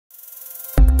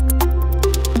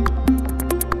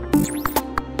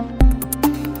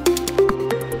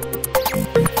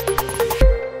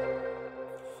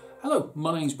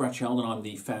My name is Brad Sheldon. I'm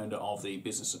the founder of the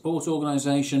Business Support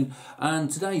Organisation, and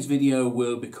today's video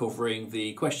will be covering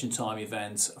the question time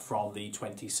event from the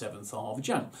 27th of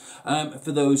Jan.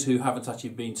 For those who haven't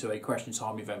actually been to a question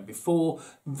time event before,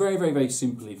 very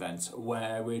simple event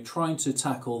where we're trying to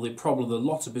tackle the problem that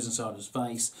lots of business owners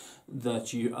face,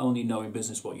 that you only know in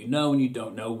business what you know and you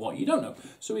don't know what you don't know.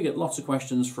 So we get lots of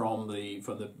questions from the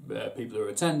people who are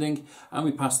attending, and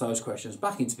we pass those questions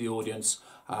back into the audience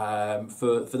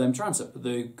for them to answer.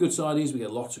 The good side is we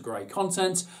get lots of great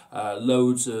content,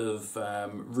 loads of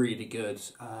really good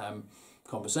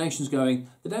conversations going.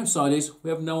 The downside is we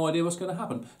have no idea what's going to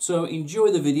happen. So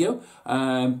enjoy the video.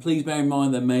 Please bear in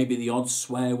mind there may be the odd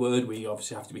swear word. We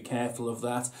obviously have to be careful of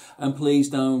that. And please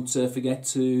don't forget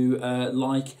to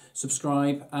like,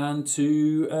 subscribe, and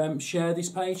to share this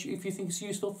page if you think it's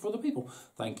useful for other people.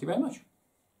 Thank you very much.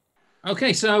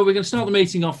 Okay, so we're going to start the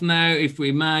meeting off now, if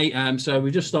we may. So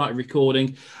we've just started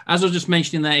recording. As I was just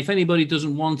mentioning there, if anybody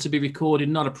doesn't want to be recorded,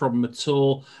 not a problem at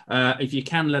all. If you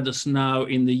can let us know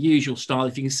in the usual style,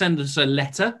 if you can send us a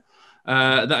letter,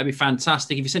 that would be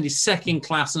fantastic. If you send it second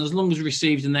class, and as long as we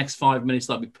receive in the next 5 minutes,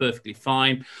 that'd be perfectly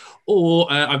fine.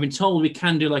 Or I've been told we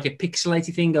can do like a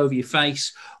pixelated thing over your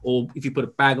face, or if you put a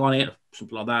bag on it,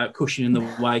 something like that, a cushion in the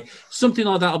way, something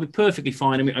like that will be perfectly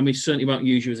fine, and we certainly won't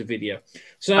use you as a video.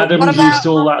 So Adam's used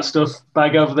all that stuff,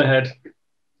 bag over the head.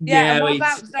 Yeah, what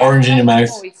about orange in your mouth?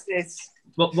 Voices?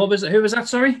 What was it? Who was that,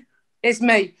 sorry? It's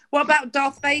me. What about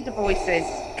Darth Vader voices?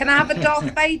 Can I have a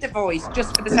Darth Vader voice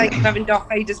just for the sake of having Darth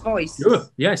Vader's voice? Sure.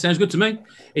 Yeah, it sounds good to me.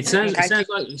 It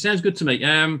sounds good to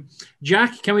me.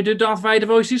 Jack, can we do Darth Vader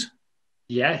voices?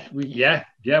 Yeah,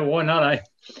 why not, eh?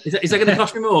 Is that going to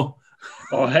cost me more?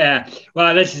 Oh, yeah.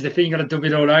 Well, this is the thing, you've got to dub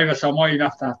it all over, so I might even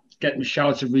have to get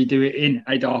Michelle to redo it in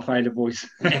a Darth Vader voice.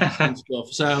 Excellent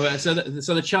stuff. So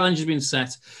the challenge has been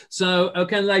set. So,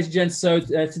 okay, ladies and gents, so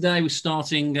today we're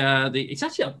starting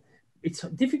it's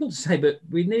difficult to say, but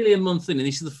we're nearly a month in, and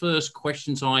this is the first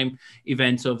question time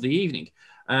event of the evening.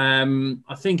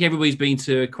 I think everybody's been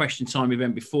to a question time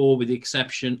event before, with the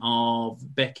exception of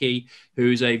Becky,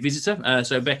 who's a visitor.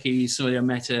 So Becky is somebody I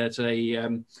met at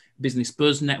a Business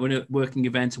Buzz networking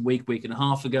event a week and a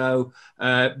half ago.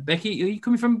 Becky, are you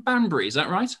coming from Banbury? Is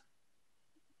that right?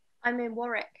 I'm in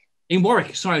Warwick. In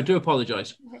Warwick. Sorry, I do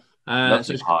apologise.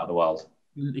 Lovely part of the world.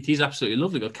 It is absolutely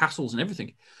lovely. Got castles and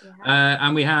everything. Yeah.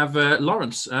 And we have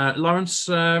Lawrence. Lawrence,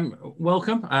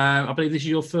 welcome. I believe this is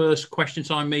your first question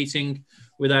time meeting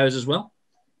with ours as well.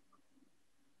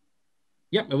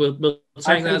 Yep, we'll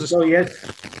take that as a yes.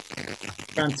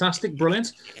 Fantastic,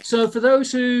 brilliant. So for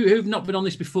those who've not been on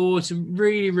this before, it's a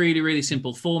really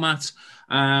simple format.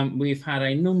 We've had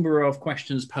a number of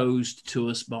questions posed to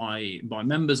us by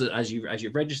members as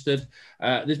you've registered.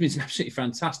 There's been some absolutely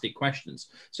fantastic questions.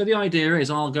 So the idea is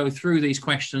I'll go through these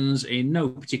questions in no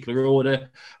particular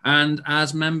order, and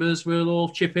as members we'll all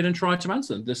chip in and try to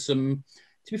answer them. There's some,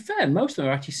 to be fair, most of them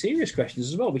are actually serious questions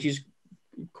as well, which is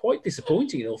quite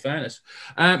disappointing in all fairness.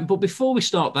 But before we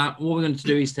start that, what we're going to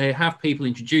do is to have people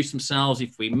introduce themselves,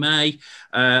 if we may.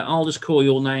 I'll just call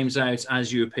your names out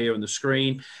as you appear on the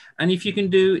screen. And if you can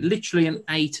do literally an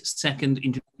 8-second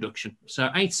introduction.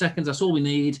 So 8 seconds, that's all we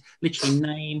need. Literally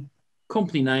name,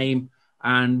 company name,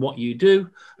 and what you do.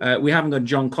 We haven't got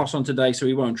John Coss on today, so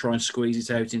we won't try and squeeze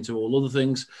it out into all other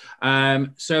things.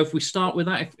 So if we start with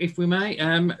that, if we may,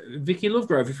 Vicky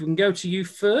Lovegrove, if we can go to you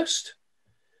first.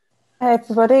 Hey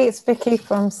everybody, it's Vicky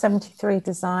from 73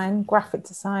 Design, graphic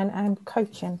design and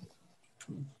coaching.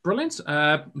 Brilliant.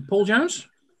 Paul Jones?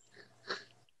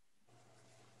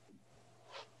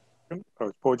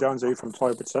 It's Paul Jones here from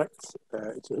Tyre Protect.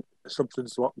 It's a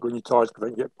substance to go in your tyres to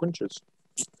prevent you get punctures.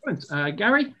 Brilliant.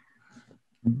 Gary?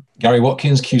 Gary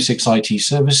Watkins, Q6 IT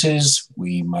Services.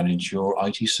 We manage your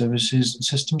IT services and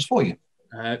systems for you.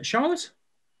 Charlotte?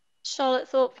 Charlotte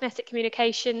Thorpe, Kinetic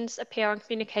Communications, a PR and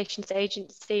communications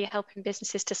agency helping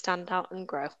businesses to stand out and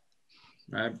grow.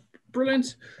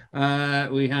 Brilliant.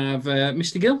 We have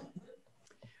Mr. Gill.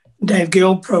 Dave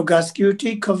Gill, Pro Gas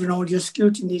Security, covering all your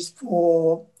security needs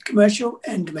for commercial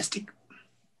and domestic.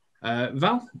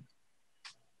 Val.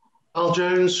 Al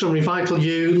Jones from Revital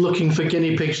U, looking for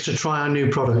guinea pigs to try our new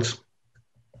products.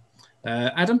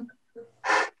 Adam.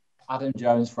 Adam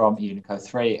Jones from Unico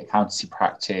 3, accountancy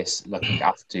practice, looking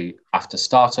after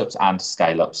startups and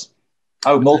scale-ups.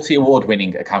 Oh, multi-award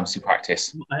winning accountancy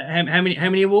practice. How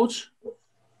many awards?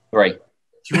 3.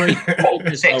 3.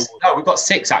 6. No, we've got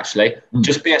 6 actually.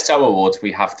 Just BSO awards,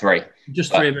 we have 3.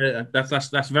 Just 3.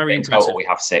 That's very in impressive. Total, we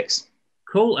have 6.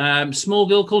 Cool. Small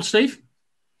girl called Steve.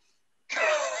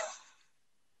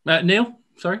 Neil,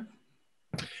 sorry.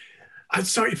 I'm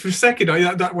sorry, for a second,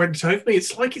 that went over me.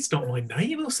 It's like it's not my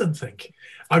name or something.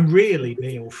 I'm really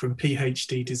Neil from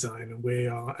PhD Design, and we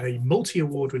are a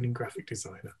multi-award winning graphic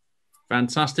designer.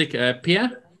 Fantastic.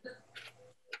 Pierre?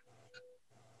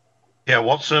 Pierre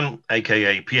Watson,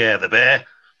 aka Pierre the Bear.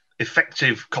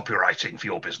 Effective copywriting for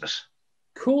your business.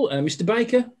 Cool. Mr.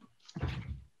 Baker?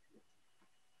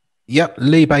 Yep,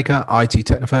 Lee Baker, IT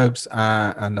Technophobes,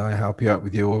 and I help you out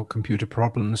with your computer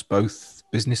problems, both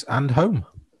business and home.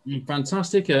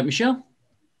 Fantastic. Michelle?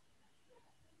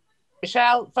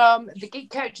 Michelle from the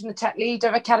Geek Coach and the Tech Leader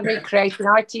Academy, creating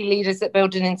IT leaders that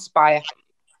build and inspire.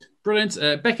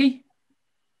 Brilliant. Becky?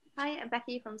 Hi, I'm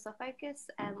Becky from Softfocus.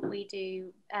 We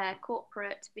do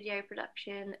corporate video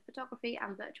production, photography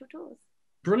and virtual tours.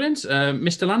 Brilliant.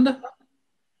 Mr. Lander?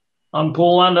 I'm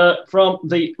Paul Lander from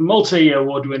the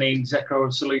multi-award-winning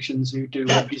Zekro Solutions, who do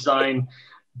web design,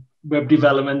 web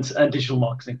development and digital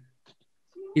marketing.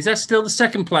 Is that still the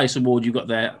second place award you got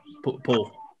there,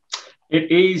 Paul?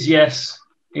 It is, yes.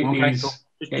 It is. Cool.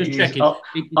 Just checking.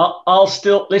 I'll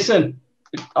still listen.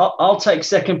 I'll take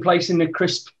second place in the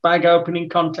crisp bag opening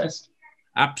contest.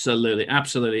 Absolutely,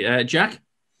 absolutely. Jack?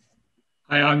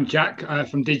 Hi, I'm Jack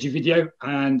from DigiVideo,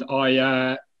 and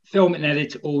I film and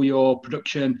edit all your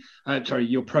production,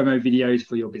 your promo videos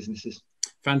for your businesses.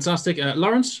 Fantastic.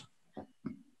 Lawrence?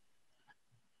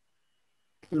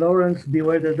 Lawrence,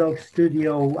 Beware the Dog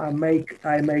Studio. I make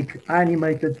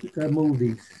animated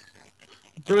movies.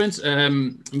 Brilliant.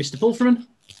 Mr. Pulferman?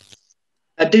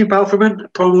 Dean Palferman,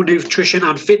 Primal Nutrition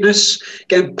and Fitness,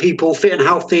 getting people fit and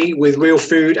healthy with real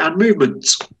food and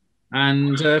movement.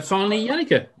 And finally,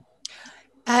 Yannicka.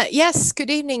 Yes, good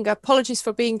evening. Apologies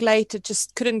for being late. I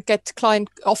just couldn't get the client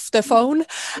off the phone.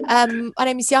 My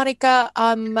name is Yannicka.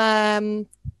 I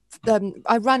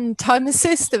run Time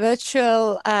Assist, the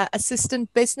virtual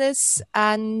assistant business,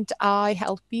 and I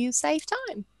help you save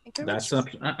time. Thank you very much.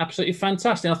 That's absolutely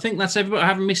fantastic. I think that's everybody. I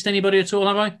haven't missed anybody at all,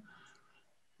 have I?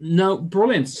 No,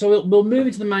 brilliant. So we'll move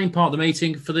into the main part of the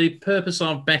meeting. For the purpose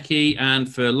of Becky and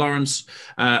for Lawrence,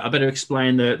 I better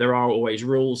explain that there are always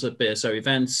rules at BSO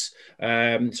events.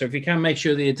 So if you can, make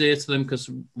sure that you adhere to them, because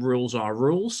rules are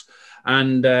rules.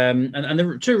 And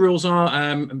the two rules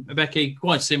are, Becky,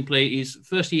 quite simply, is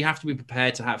firstly, you have to be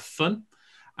prepared to have fun.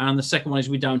 And the second one is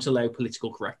we don't allow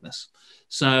political correctness.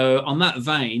 So on that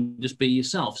vein, just be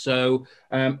yourself. So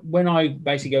when I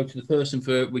basically go to the person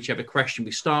for whichever question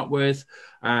we start with,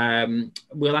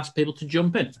 we'll ask people to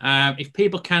jump in. If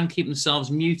people can keep themselves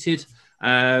muted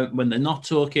when they're not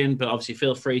talking, but obviously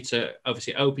feel free to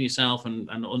obviously open yourself and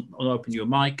unopen your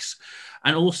mics.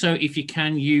 And also, if you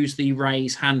can, use the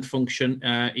raise hand function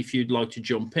if you'd like to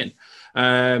jump in.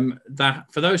 That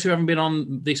for those who haven't been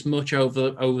on this much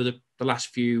over the last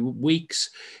few weeks,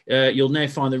 you'll now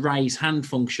find the raise hand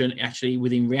function actually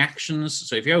within reactions.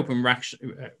 So if you open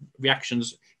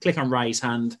reactions, click on raise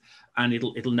hand, and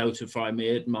it'll notify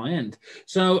me at my end.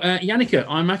 So Yannicka,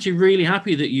 I'm actually really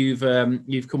happy that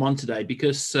you've come on today,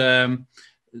 because Neil,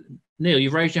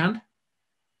 you've raised your hand.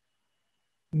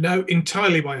 No,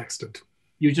 entirely by accident.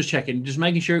 You were just checking, just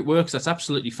making sure it works. That's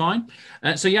absolutely fine.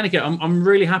 So Yannicka, I'm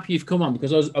really happy you've come on,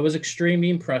 because I was extremely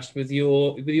impressed with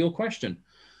your question.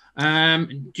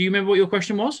 Do you remember what your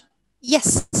question was?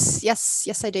 Yes,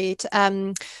 I did.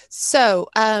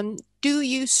 Do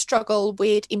you struggle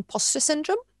with imposter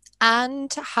syndrome?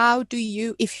 And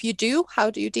if you do,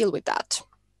 how do you deal with that?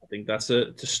 I think that's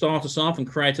to start us off and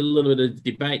create a little bit of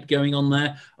debate going on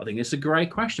there. I think it's a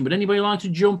great question. Would anybody like to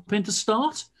jump in to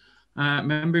start?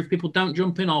 Remember, if people don't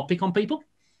jump in, I'll pick on people.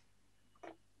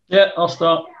 Yeah, I'll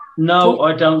start. No, cool.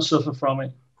 I don't suffer from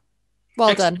it.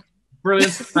 Well done.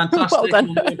 Brilliant. Fantastic. Well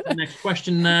done. We'll move to the next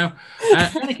question now.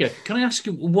 Yannicka, can I ask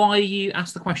you why you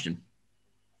asked the question?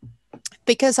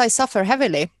 Because I suffer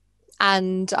heavily,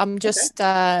 and I'm just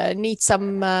need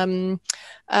some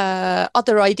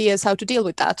other ideas how to deal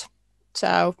with that.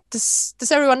 So does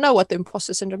everyone know what the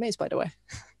imposter syndrome is, by the way?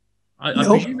 I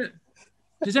presume it.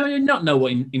 Does anyone not know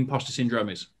what imposter syndrome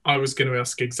is? I was going to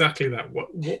ask exactly that.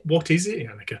 What is it,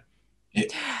 Yannicka?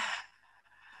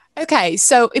 Okay,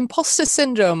 so imposter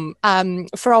syndrome,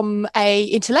 from a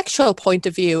intellectual point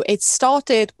of view, it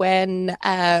started when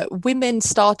women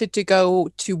started to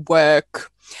go to work.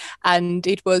 And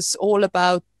it was all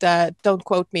about, don't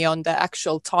quote me on the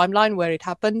actual timeline when it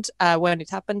happened,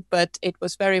 but it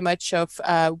was very much of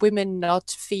women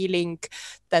not feeling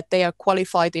that they are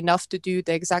qualified enough to do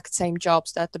the exact same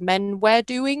jobs that the men were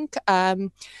doing.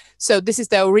 So this is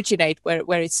the originate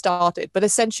where it started. But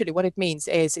essentially what it means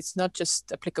is it's not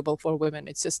just applicable for women.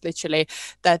 It's just literally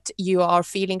that you are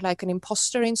feeling like an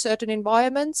imposter in certain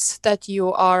environments, that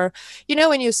you are,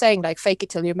 when you're saying like fake it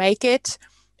till you make it.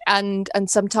 and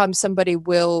sometimes somebody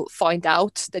will find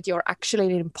out that you're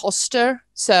actually an imposter.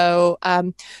 So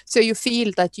so you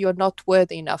feel that you're not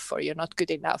worthy enough or you're not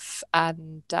good enough.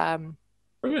 And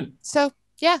brilliant. So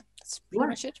yeah, that's pretty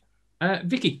much it.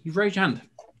 Vicky, you've raised your hand.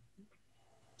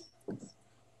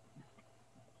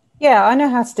 Yeah, I know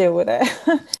how to deal with it.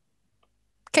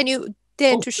 Can you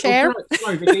dare to share?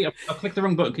 Sorry, Vicky, I clicked the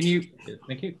wrong button. Can you?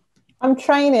 Thank you. I'm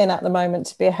training at the moment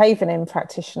to be a Havening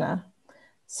practitioner.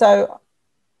 So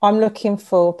I'm looking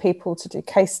for people to do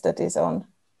case studies on,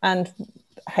 and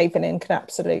Havening can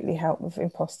absolutely help with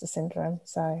imposter syndrome.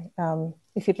 So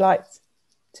if you'd like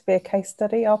to be a case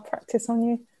study, I'll practice on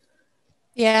you.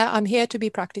 Yeah, I'm here to be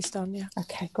practiced on. Yeah.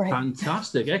 Okay, great.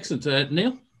 Fantastic. Excellent.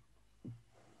 Neil?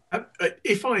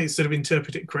 If I sort of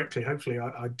interpret it correctly, hopefully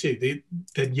I do,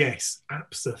 then yes,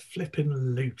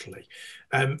 abso-flippin-lutely.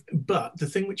 But the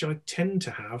thing which I tend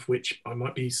to have, which I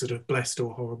might be sort of blessed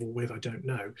or horrible with, I don't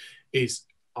know, is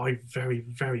I very,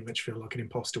 very much feel like an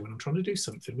imposter when I'm trying to do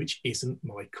something which isn't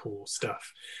my core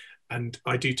stuff. And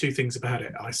I do two things about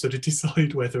it. I sort of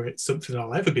decide whether it's something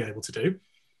I'll ever be able to do.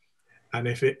 And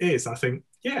if it is, I think,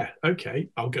 yeah, okay,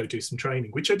 I'll go do some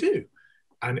training, which I do.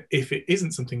 And if it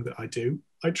isn't something that I do,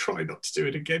 I try not to do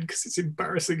it again because it's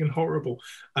embarrassing and horrible.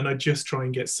 And I just try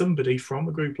and get somebody from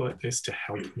a group like this to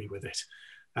help me with it.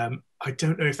 I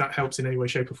don't know if that helps in any way,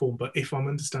 shape or form, but if I'm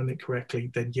understanding it correctly,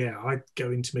 then yeah, I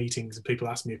go into meetings and people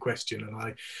ask me a question and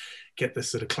I get the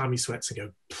sort of clammy sweats and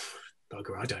go,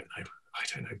 bugger, I don't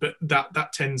know. But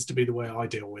that tends to be the way I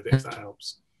deal with it, if that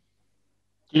helps.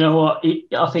 You know what?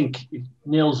 I think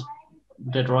Neil's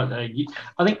dead right there.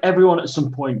 I think everyone at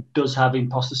some point does have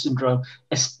imposter syndrome,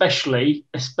 especially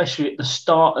at the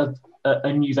start of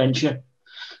a new venture.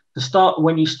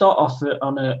 When you start off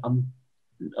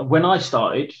when I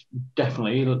started,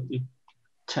 definitely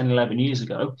 10, 11 years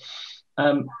ago,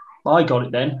 I got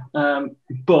it then.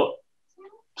 But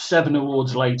 7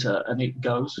 awards later, and it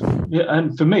goes. Yeah,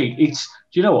 and for me, it's,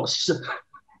 do you know what?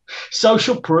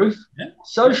 Social proof. Yeah.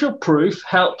 Social proof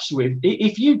helps with,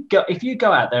 if you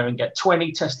go out there and get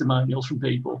 20 testimonials from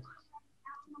people,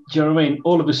 do you know what I mean?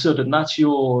 All of a sudden, that's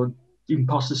your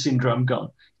imposter syndrome gone.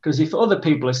 Because if other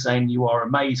people are saying you are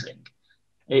amazing,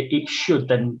 it should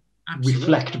then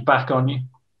reflect back on you.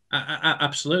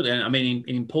 Absolutely. And I mean,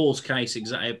 in Paul's case,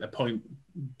 exactly a point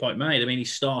made. I mean, he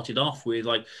started off with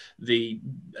like the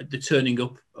turning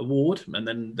up award, and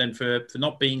then for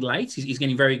not being late, he's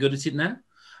getting very good at it now.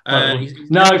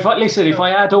 If I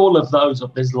add all of those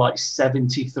up, there's like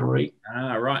 73.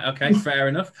 Right. Okay. Fair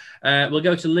enough. We'll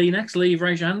go to Lee next. Lee,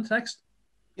 raise your hand next.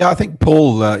 Yeah, I think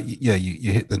Paul,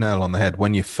 you hit the nail on the head.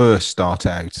 When you first start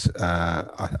out,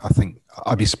 I think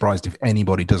I'd be surprised if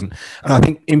anybody doesn't. And I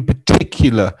think in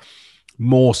particular,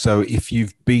 more so if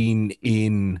you've been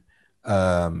in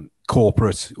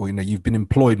corporate, or you've been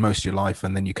employed most of your life,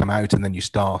 and then you come out and then you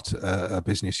start a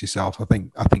business yourself. I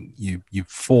think you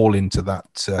fall into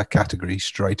that category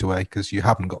straight away because you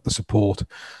haven't got the support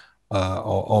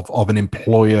of an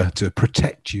employer to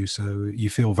protect you, so you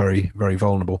feel very, very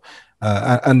vulnerable.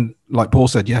 And like Paul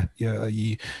said,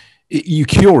 you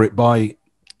cure it by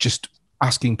just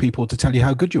asking people to tell you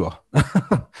how good you are.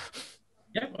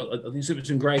 Yeah, I think it's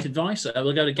some great advice.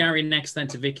 We'll go to Gary next, then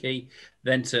to Vicky,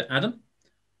 then to Adam.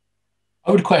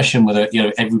 I would question whether,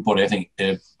 everybody, I think,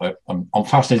 I'm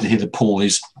fascinated to hear that Paul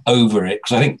is over it,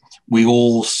 because I think we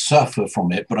all suffer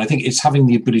from it, but I think it's having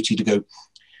the ability to go,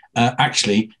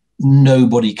 actually,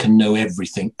 nobody can know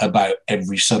everything about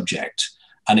every subject.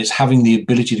 And it's having the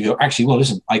ability to go, actually, well,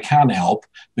 listen, I can help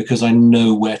because I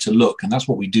know where to look. And that's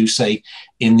what we do say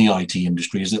in the IT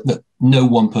industry, is that, look, no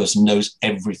one person knows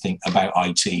everything about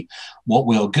IT. What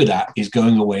we are good at is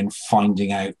going away and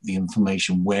finding out the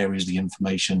information. Where is the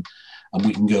information? And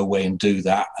we can go away and do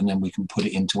that, and then we can put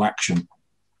it into action.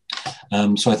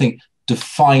 So I think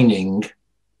defining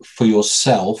for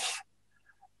yourself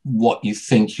what you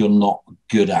think you're not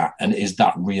good at, and is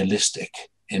that realistic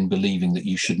in believing that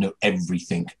you should know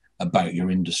everything about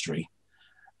your industry.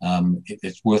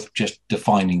 It's worth just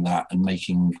defining that and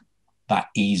making that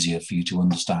easier for you to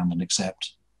understand and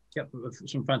accept. Yep,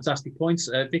 some fantastic points.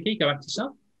 Vicky, go back to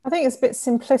yourself. I think it's a bit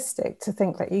simplistic to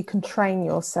think that you can train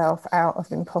yourself out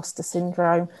of imposter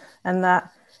syndrome, and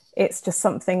that it's just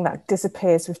something that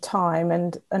disappears with time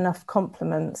and enough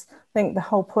compliments. I think the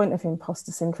whole point of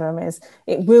imposter syndrome is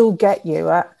it will get you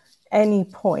at any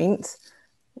point,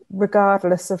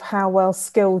 regardless of how well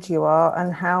skilled you are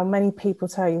and how many people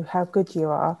tell you how good you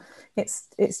are.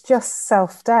 It's just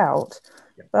self-doubt.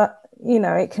 Yeah. But,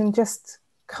 it can just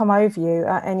come over you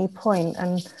at any point.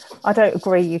 And I don't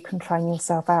agree you can train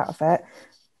yourself out of it.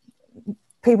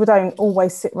 People don't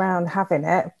always sit around having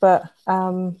it, but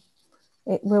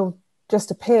it will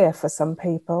just appear for some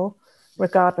people,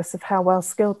 regardless of how well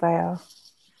skilled they are.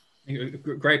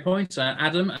 Great point.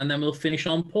 Adam, and then we'll finish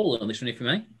on Paul on this one, if you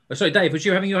may. Oh, sorry, Dave, was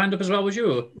you having your hand up as well, was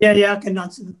you? Or? Yeah, I can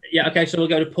answer them. Yeah, okay, so we'll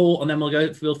go to Paul, and then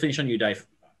we'll finish on you, Dave.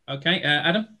 Okay,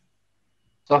 Adam?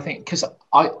 So I think, because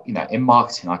in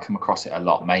marketing, I come across it a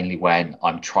lot, mainly when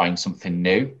I'm trying something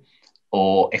new,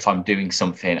 or if I'm doing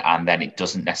something and then it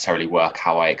doesn't necessarily work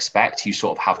how I expect. You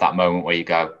sort of have that moment where you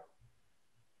go,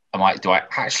 do I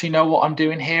actually know what I'm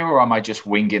doing here, or am I just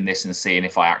winging this and seeing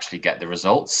if I actually get the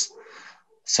results?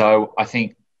 So I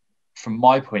think from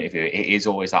my point of view, it is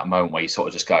always that moment where you sort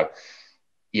of just go,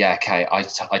 yeah, okay,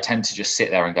 I tend to just sit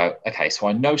there and go, okay, so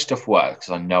I know stuff works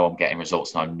because I know I'm getting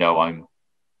results and I know I'm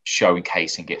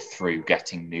showcasing it through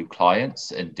getting new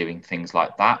clients and doing things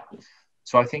like that.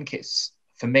 So I think it's,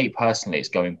 for me personally, it's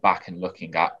going back and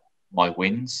looking at my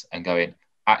wins and going,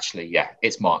 actually, yeah,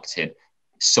 it's marketing.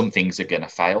 Some things are going to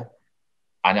fail.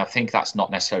 And I think that's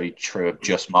not necessarily true of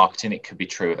just marketing. It could be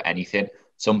true of anything.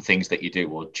 Some things that you do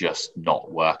will just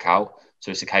not work out. So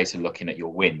it's a case of looking at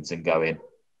your wins and going,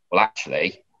 well,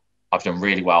 actually, I've done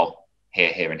really well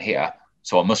here, here, and here.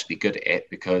 So I must be good at it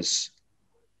because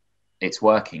it's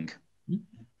working.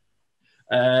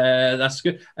 That's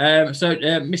good. So,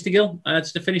 Mr. Gill,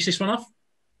 just to finish this one off.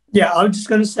 Yeah, I was just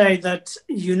going to say that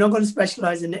you're not going to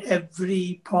specialize in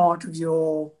every part of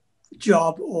your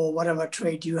job or whatever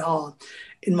trade you are.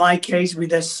 In my case,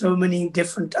 there's so many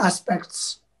different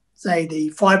aspects, say the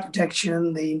fire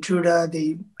protection, the intruder,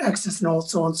 the access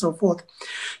notes, so on and so forth.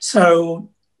 So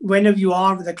whenever you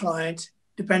are with a client,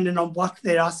 depending on what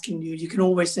they're asking you, you can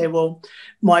always say, well,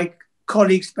 my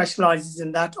colleague specializes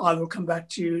in that. I will come back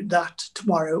to that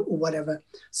tomorrow or whatever.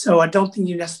 So I don't think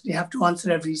you necessarily have to answer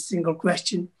every single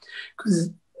question because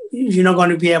you're not going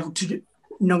to be able to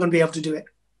do it.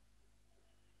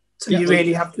 So you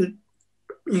really have to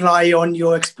rely on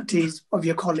your expertise of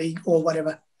your colleague or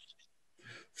whatever.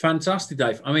 Fantastic,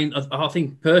 Dave. I mean, I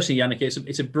think personally, Yannick,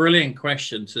 it's a brilliant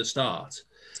question to start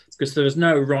because there's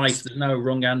no right, there's no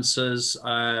wrong answers.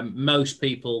 Most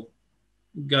people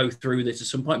go through this at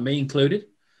some point, me included.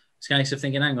 It's a case of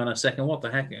thinking, hang on a second, what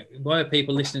the heck? Why are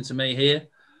people listening to me here?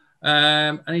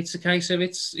 And it's a case of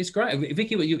it's great.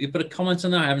 Vicky, you put a comment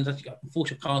on that. I haven't,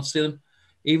 unfortunately, can't see them.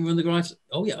 Even from the guys,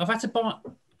 oh yeah, I've had to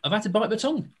bite my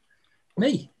tongue.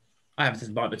 Me, I haven't had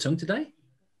to bite my tongue today.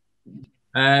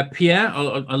 Pierre,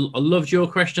 I loved your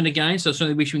question again, so it's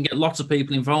something we should get lots of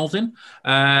people involved in.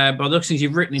 By the looks of things,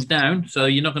 you've written it down, so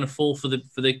you're not going to fall for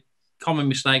the common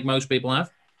mistake most people have.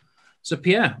 So,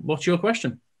 Pierre, what's your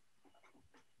question?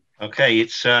 Okay,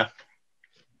 it's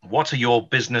what are your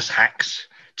business hacks,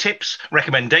 tips,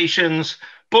 recommendations,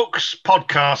 books,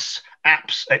 podcasts,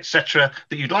 apps, etc.,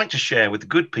 that you'd like to share with the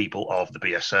good people of the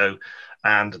BSO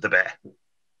and the Bear?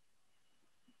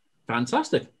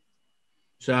 Fantastic.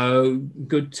 So,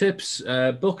 good tips,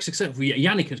 books, except for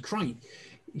Yannicka. Crying.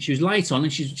 She was late on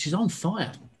and she's on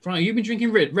fire. Right, you've been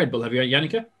drinking Red Bull, have you,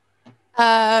 Yannicka?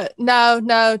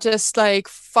 No, just like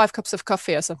 5 cups of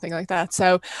coffee or something like that.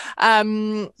 So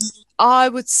I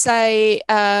would say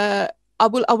I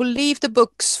will leave the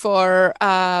books for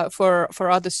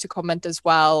others to comment as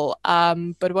well.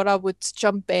 But what I would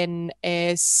jump in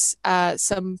is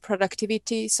some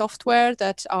productivity software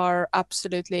that are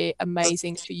absolutely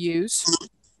amazing to use.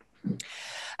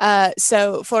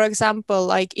 So, for example,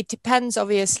 like it depends,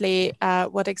 obviously,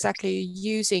 what exactly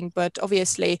you're using, but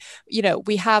obviously,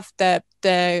 we have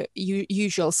the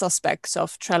usual suspects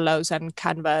of Trellos and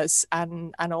Canvas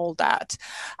and all that,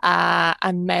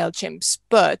 and MailChimps.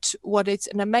 But what is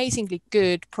an amazingly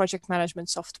good project management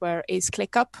software is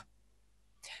ClickUp.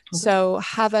 So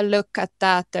have a look at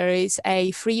that. There is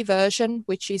a free version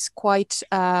which is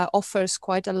offers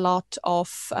quite a lot of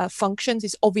functions.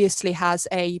 It obviously has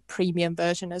a premium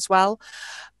version as well,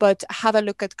 but have a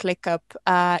look at ClickUp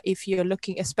if you're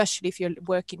looking, especially if you're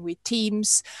working with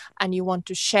teams and you want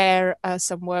to share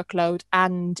some workload,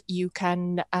 and you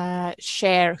can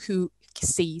share who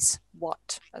sees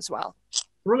what as well.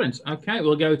 Brilliant. Okay,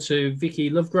 we'll go to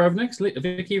Vicky Lovegrove next.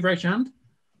 Vicky, raise your hand.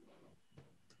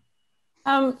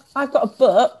 I've got a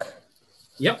book,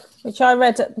 which I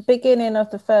read at the beginning of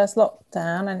the first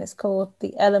lockdown, and it's called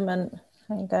The Element.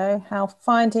 There you go. How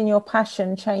Finding Your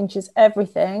Passion Changes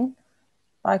Everything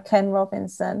by Ken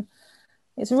Robinson.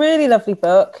 It's a really lovely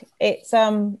book. It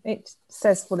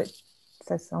says what it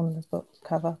says on the book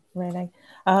cover, really.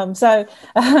 So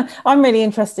I'm really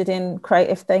interested in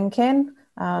creative thinking.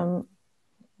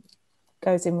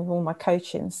 Goes in with all my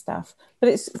coaching stuff,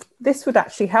 but this would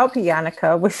actually help you,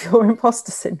 Yannicka, with your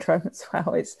imposter syndrome as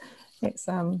well. It's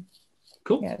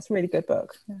cool. Yeah, it's a really good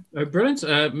book. Yeah. Brilliant.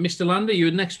 Mr. Lander, you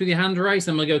were next with your hand raised,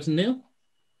 then we'll go to Neil.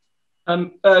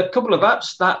 A couple of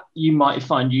apps that you might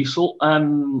find useful.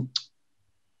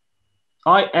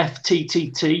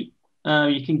 IFTTT.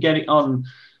 You can get it on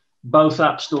both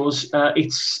app stores.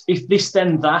 It's If This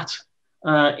Then That.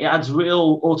 It adds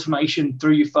real automation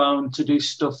through your phone to do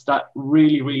stuff that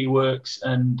really, really works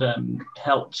and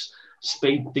helps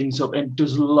speed things up, and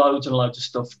does loads and loads of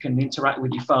stuff. Can interact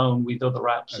with your phone, with other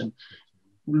apps, and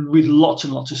with lots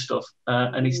and lots of stuff.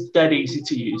 And it's dead easy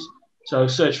to use. So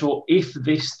search for If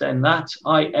This Then That,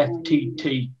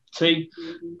 IFTTT.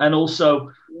 And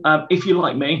also, if you're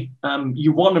like me,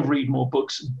 you want to read more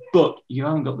books, but you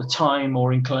haven't got the time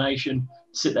or inclination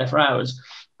to sit there for hours.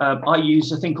 I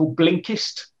use a thing called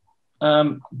Blinkist.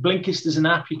 Blinkist is an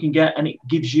app you can get, and it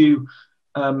gives you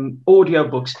audio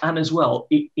books, and as well,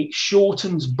 it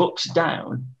shortens books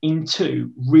down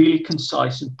into really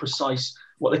concise and precise,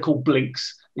 what they call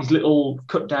blinks, these little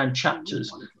cut down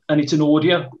chapters, and it's an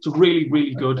audio. It's really,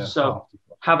 really good. So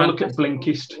have a look at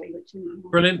Blinkist.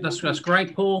 Brilliant. That's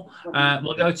great, Paul.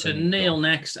 We'll go to Neil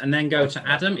next, and then go to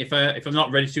Adam. If I'm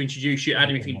not ready to introduce you,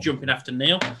 Adam, if you jump in after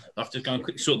Neil, I'll have to go and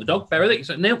quickly sort the dog. Bear with it.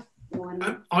 So, Neil.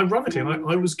 Ironically,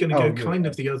 I was going to go kind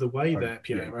of the other way there,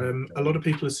 Pierre. A lot of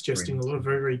people are suggesting a lot of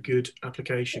very, very good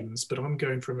applications, but I'm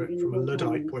going from a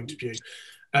Luddite point of view.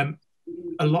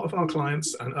 A lot of our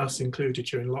clients, and us included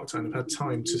during lockdown, have had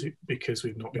time to, because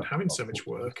we've not been having so much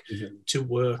work, to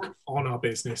work on our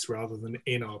business rather than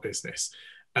in our business.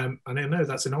 And I know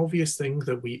that's an obvious thing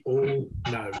that we all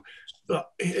know, but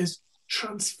it has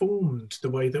transformed the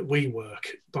way that we work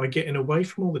by getting away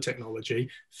from all the technology,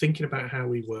 thinking about how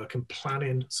we work, and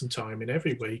planning some time in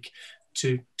every week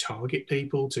to target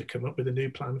people, to come up with a new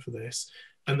plan for this.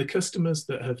 And the customers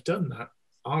that have done that,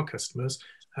 our customers,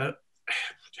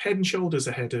 head and shoulders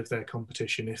ahead of their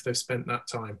competition if they've spent that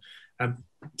time.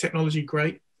 Technology,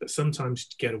 great, but sometimes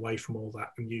get away from all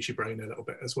that and use your brain a little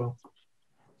bit as well.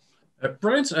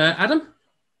 Brilliant. Adam?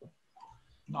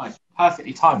 Nice.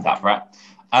 Perfectly timed that, Brett.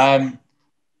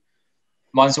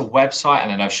 Mine's a website,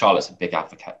 and I know Charlotte's a big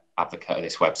advocate of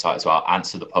this website as well.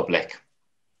 Answer the Public.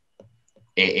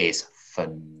 It is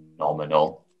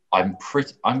phenomenal. I'd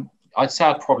say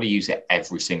I'd probably use it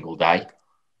every single day.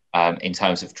 In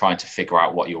terms of trying to figure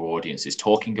out what your audience is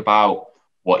talking about,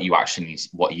 what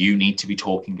you need to be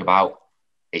talking about.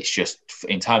 It's just,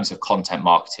 in terms of content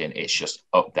marketing, it's just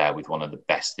up there with one of the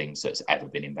best things that's ever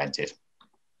been invented.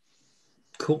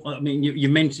 Cool. I mean, you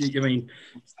mentioned,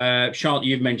 Charlotte,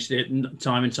 you've mentioned it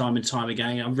time and time and time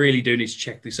again. I really do need to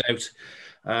check this out.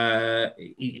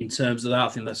 In terms of that, I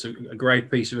think that's a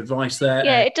great piece of advice there.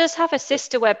 Yeah, it does have a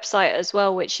sister website as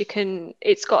well, which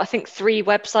it's got, I think, 3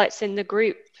 websites in the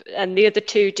group, and the other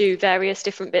 2 do various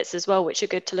different bits as well, which are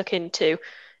good to look into.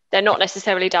 They're not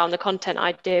necessarily down the content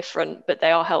idea front, but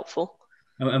they are helpful.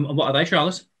 And what are they,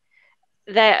 Charlotte?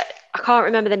 I can't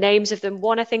remember the names of them.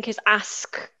 One, I think, is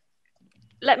Ask.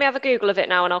 Let me have a Google of it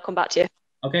now, and I'll come back to you.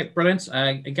 Okay, brilliant.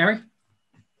 Gary?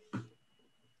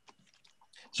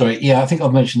 Sorry, yeah, I think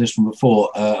I've mentioned this from before.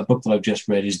 A book that I've just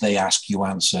read is They Ask, You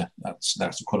Answer.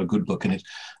 That's quite a good book, and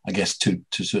I guess to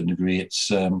a certain degree,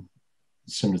 it's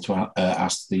similar to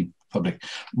Ask the Public.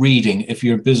 Reading, if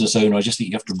you're a business owner, I just think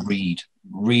you have to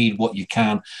read what you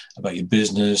can about your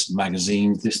business,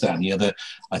 magazines, this, that, and the other.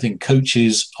 I think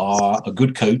a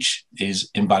good coach is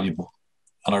invaluable,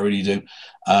 and I really do.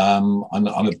 I'm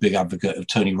a big advocate of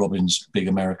Tony Robbins' big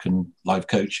American life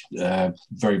coach.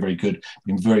 Very, very good.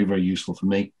 Been very, very useful for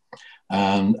me.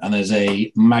 And there's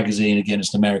a magazine, again,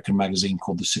 it's an American magazine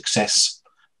called The Success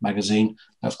Magazine.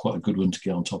 That's quite a good one to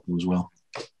get on top of as well.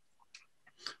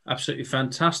 Absolutely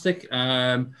fantastic.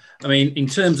 I mean, in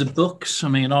terms of books, I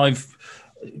mean,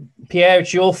 Pierre,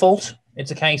 it's your fault.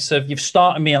 It's a case of you've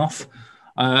started me off.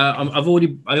 I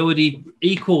already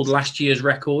equaled last year's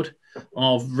record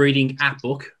of reading a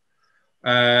book,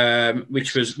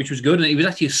 which was good, and it was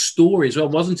actually a story as well,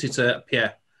 wasn't it,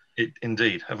 Pierre?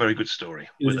 Indeed, a very good story.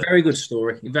 It was a very good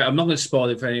story. In fact, I'm not going to spoil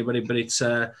it for anybody, but it's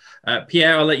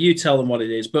Pierre. I'll let you tell them what it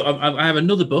is. But I have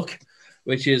another book,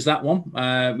 which is that one,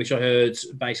 which I heard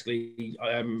basically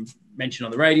mentioned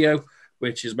on the radio,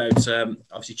 which is about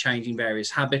obviously changing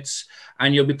various habits.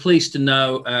 And you'll be pleased to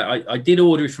know I did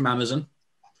order it from Amazon.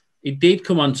 It did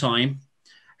come on time.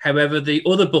 However, the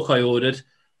other book I ordered,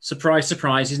 surprise,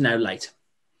 surprise, is now late.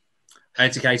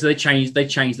 It's okay. So they changed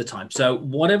the time. So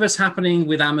whatever's happening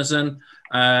with Amazon,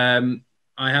 I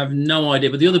have no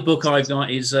idea. But the other book I've got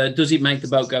is Does It Make the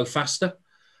Boat Go Faster?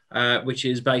 Which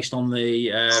is based on the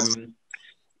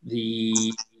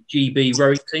GB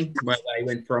rowing team, where they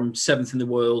went from 7th in the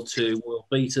world to world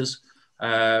beaters.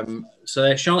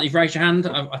 So Charlotte, you've raised your hand.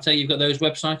 I tell you, you've got those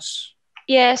websites.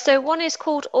 Yeah, so one is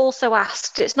called Also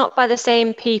Asked. It's not by the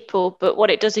same people, but what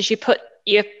it does is you put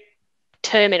your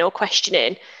term in or question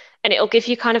in, and it'll give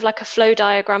you kind of like a flow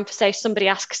diagram for, say, somebody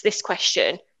asks this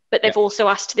question, but they've also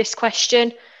asked this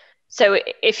question. So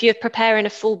if you're preparing a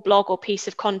full blog or piece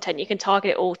of content, you can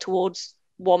target it all towards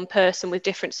one person with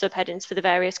different subheadings for the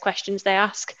various questions they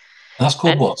ask. And that's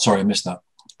called what? Sorry, I missed that.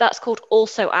 That's called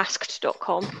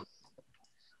alsoasked.com.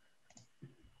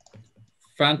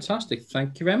 Fantastic.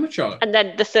 Thank you very much, Charlotte. And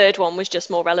then the third one was just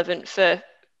more relevant for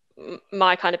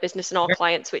my kind of business and our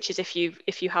clients, which is if you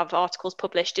have articles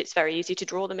published, it's very easy to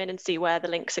draw them in and see where the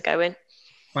links are going.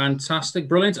 Fantastic.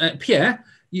 Brilliant. Pierre,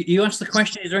 you asked the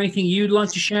question, is there anything you'd like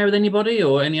to share with anybody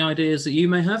or any ideas that you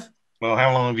may have? Well,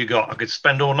 how long have you got? I could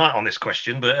spend all night on this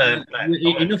question, but...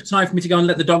 enough time for me to go and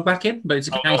let the dog back in, but it's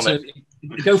a case of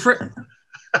go for it.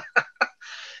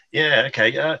 Yeah,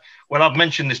 okay. Well, I've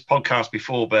mentioned this podcast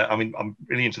before, but I mean, I'm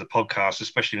really into the podcast,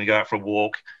 especially when you go out for a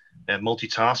walk,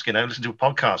 multitask, listen to a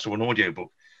podcast or an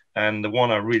audiobook. And the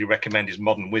one I really recommend is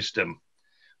Modern Wisdom,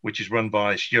 which is run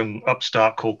by this young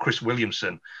upstart called Chris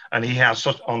Williamson. And he has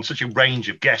on such a range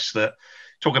of guests that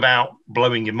talk about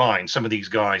blowing your mind. Some of these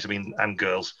guys, and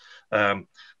girls,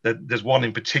 there's one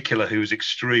in particular who's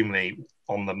extremely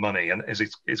on the money, and it's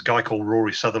a guy called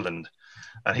Rory Sutherland.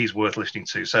 And he's worth listening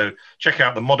to. So check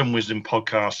out the Modern Wisdom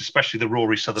podcast, especially the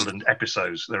Rory Sutherland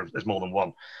episodes. There's more than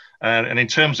one. And in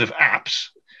terms of apps,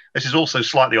 this is also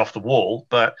slightly off the wall,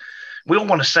 but we all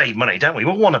want to save money, don't we?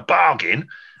 We all want to bargain.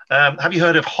 Have you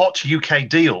heard of Hot UK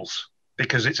Deals?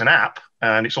 Because it's an app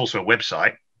and it's also a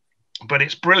website, but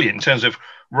it's brilliant in terms of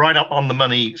right up on the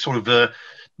money sort of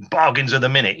bargains of the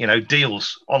minute,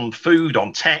 deals on food,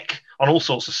 on tech, on all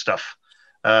sorts of stuff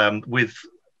with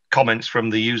comments from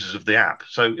the users of the app.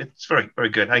 So it's very, very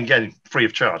good. And again, free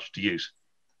of charge to use.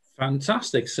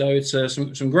 Fantastic. So it's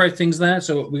some great things there.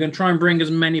 So we're going to try and bring as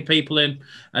many people in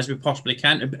as we possibly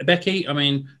can. Becky, I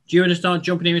mean, do you want to start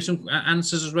jumping in with some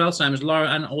answers as well? Same as Laura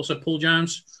and also Paul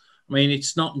Jones. I mean,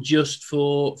 it's not just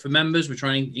for members. We're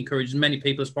trying to encourage as many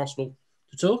people as possible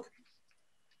to talk.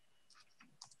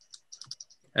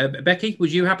 Becky,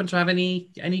 would you happen to have any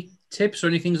tips or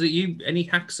any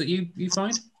hacks that you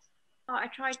find? I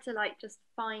tried to just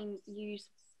use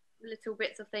little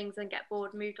bits of things and get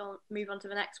bored, move on to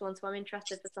the next one. So I'm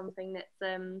interested for something that's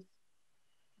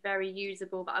very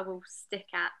usable, but I will stick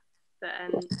at. But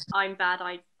I'm bad.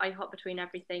 I hop between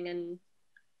everything and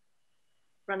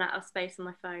run out of space on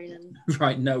my phone. And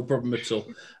right, no problem at all.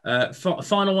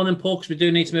 Final one then, Paul, because we do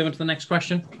need to move on to the next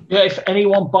question. Yeah, if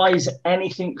anyone buys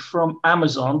anything from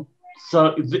Amazon,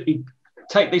 so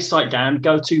take this site down,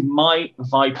 go to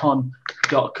myvipon.com.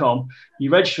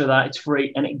 You register that, it's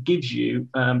free, and it gives you,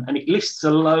 and it lists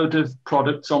a load of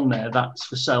products on there that's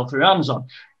for sale through Amazon.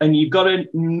 And you've got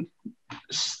to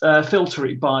filter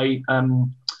it by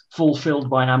fulfilled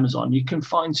by Amazon. You can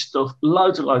find stuff,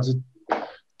 loads of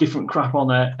different crap on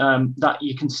there that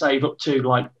you can save up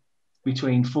to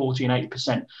between 40 and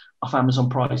 80% off Amazon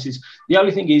prices. The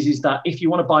only thing is that if you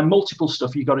want to buy multiple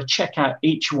stuff, you've got to check out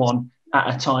each one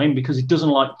at a time because it doesn't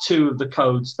like two of the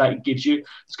codes that it gives you.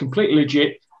 It's completely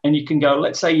legit. And you can go,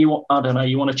 let's say you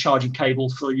want a charging cable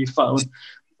for your phone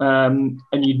and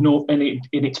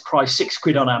it's priced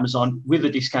 £6 on Amazon. With a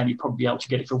discount, you'd probably be able to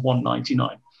get it for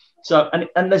 $1.99. So,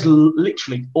 and there's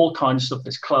literally all kinds of stuff.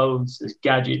 There's clothes, there's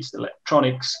gadgets,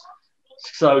 electronics.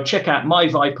 So check out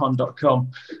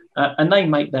myvipon.com and they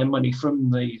make their money from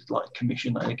the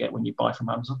commission that they get when you buy from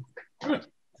Amazon.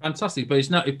 Fantastic, but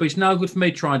it's no good for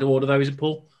me trying to order those,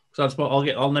 Paul. Because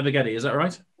I'll never get it. Is that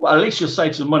right? Well, at least you'll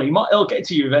save some money. It'll get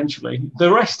to you eventually.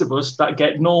 The rest of us that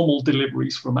get normal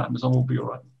deliveries from Amazon will be all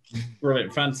right.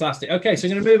 Brilliant, fantastic. Okay, so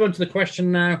I'm going to move on to the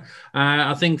question now.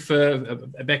 I think for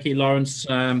Becky, Lawrence,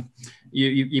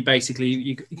 you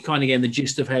basically kind of get the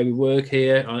gist of how we work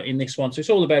here in this one. So it's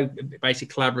all about basic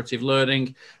collaborative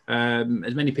learning,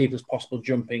 as many people as possible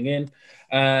jumping in.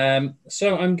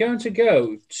 So I'm going to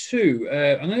go to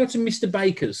Mr.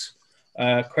 Baker's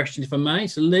question, if I may.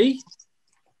 So Lee,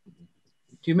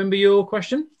 do you remember your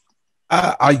question?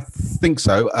 I think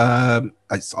so.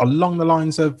 It's along the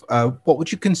lines of what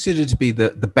would you consider to be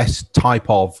the best type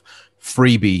of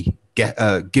freebie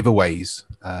giveaways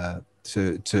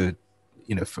to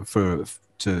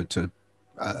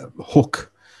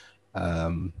hook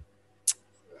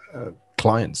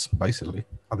clients, basically.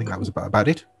 I think that was about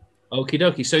it. Okie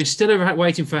dokie. So instead of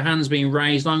waiting for hands being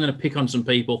raised, I'm going to pick on some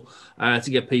people to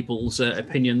get people's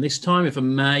opinion this time, if I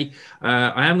may.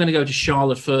 I am going to go to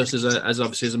Charlotte first, as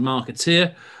obviously as a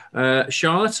marketeer.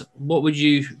 Charlotte, what would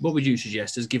you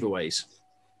suggest as giveaways?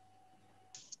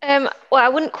 Well, I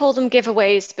wouldn't call them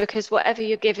giveaways, because whatever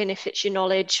you're giving, if it's your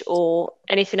knowledge or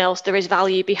anything else, there is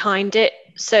value behind it.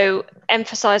 So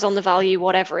emphasize on the value,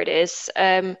 whatever it is.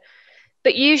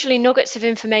 But usually nuggets of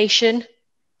information,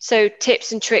 so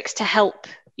tips and tricks to help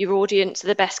your audience are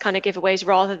the best kind of giveaways,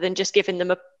 rather than just giving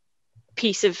them a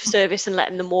piece of service and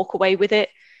letting them walk away with it.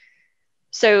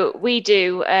 So we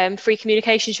do free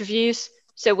communications reviews.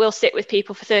 So we'll sit with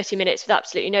people for 30 minutes with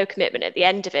absolutely no commitment at the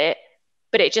end of it,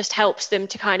 but it just helps them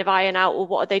to kind of iron out, well,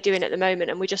 what are they doing at the moment?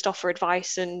 And we just offer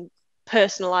advice and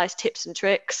personalized tips and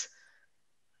tricks.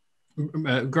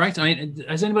 Great. I mean,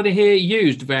 has anybody here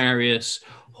used various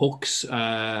hooks,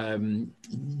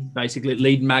 basically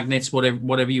lead magnets,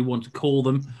 whatever you want to call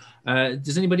them?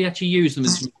 Does anybody actually use them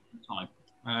at the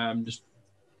time?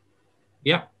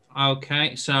 Yeah.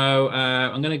 Okay. So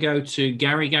I'm going to go to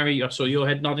Gary. Gary, I saw your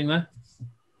head nodding there.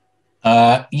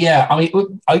 Yeah. I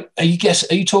mean, are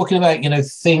you talking about,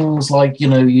 things like,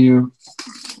 your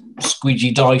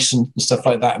squeegee dice and stuff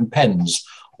like that, and pens,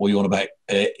 or you want about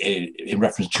in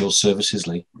reference to your services,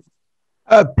 Lee?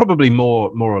 Probably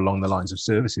more along the lines of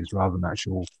services rather than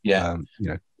actual,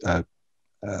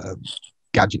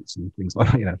 gadgets and things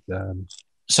like that.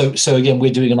 So again,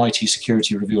 we're doing an IT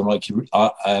security review, an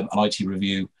IT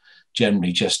review.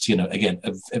 Generally, just again,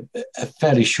 a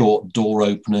fairly short door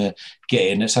opener. Get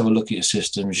in, let's have a look at your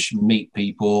systems, meet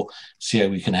people, see how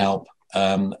we can help,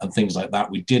 and things like that.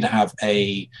 We did have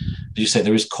as you say,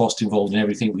 there is cost involved in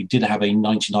everything. We did have a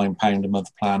 £99 a month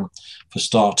plan for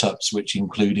startups, which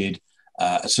included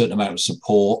a certain amount of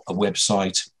support, a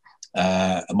website,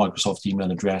 a Microsoft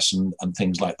email address, and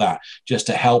things like that, just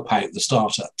to help out the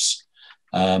startups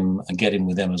and get in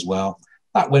with them as well.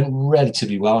 That went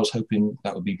relatively well. I was hoping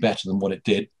that would be better than what it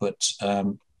did, but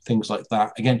things like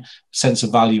that. Again, sense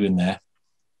of value in there,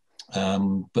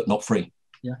 but not free.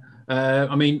 Yeah.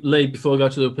 I mean, Lee, before I go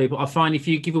to the people, I find if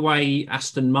you give away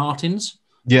Aston Martins,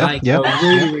 they go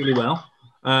really, really well.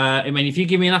 I mean, if you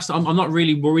give me an Aston, I'm not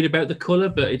really worried about the colour,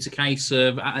 but it's a case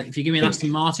of if you give me an Aston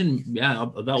Martin, yeah,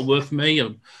 that'll work for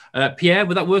me. Pierre,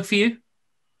 would that work for you?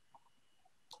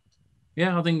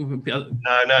 Yeah, I think. No,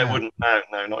 it wouldn't.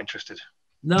 No, not interested.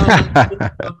 No,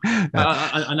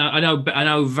 I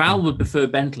know Val would prefer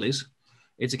Bentleys.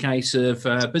 It's a case of,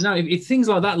 but no, if things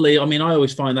like that, Lee. I mean, I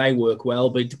always find they work well,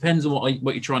 but it depends on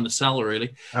what you're trying to sell,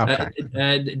 really.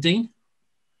 Okay. Dean.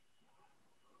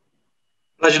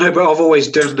 As you know, but I've always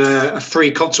done a free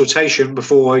consultation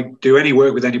before I do any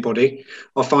work with anybody.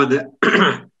 I find that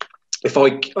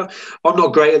I'm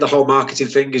not great at the whole marketing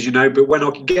thing, as you know, but when I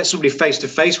can get somebody face to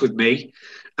face with me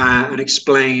and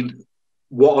explain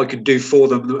what I can do for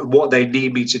them and what they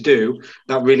need me to do,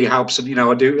 that really helps. And,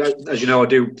 I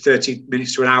do 30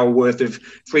 minutes to an hour worth of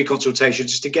free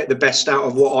consultations just to get the best out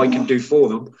of what I can do for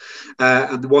them.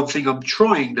 And the one thing I'm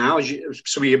trying now, as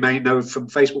some of you may know from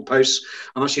Facebook posts,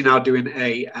 I'm actually now doing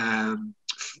a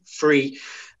free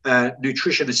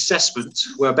nutrition assessment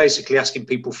where I'm basically asking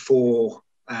people for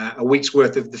a week's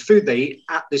worth of the food they eat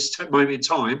at this moment in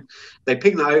time. They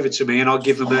ping that over to me and I'll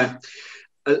give them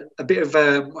a bit of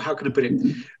how can I put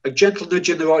it, a gentle nudge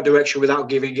in the right direction without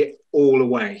giving it all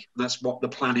away. And that's what the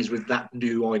plan is with that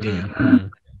new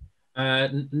idea.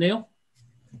 Neil?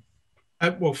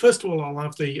 Well, first of all, I'll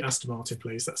have the Aston Martin,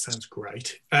 please. That sounds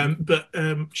great. But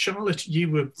Charlotte,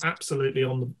 you were absolutely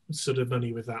on the sort of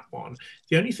money with that one.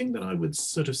 The only thing that I would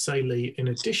sort of say, Lee, in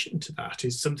addition to that,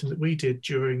 is something that we did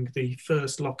during the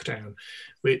first lockdown,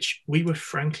 which we were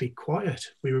frankly quiet.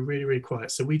 We were really, really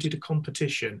quiet. So we did a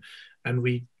competition and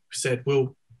we said,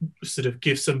 we'll sort of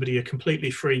give somebody a completely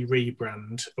free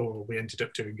rebrand, or we ended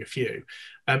up doing a few.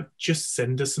 Just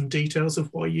send us some details of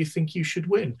why you think you should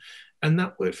win. And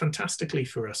that worked fantastically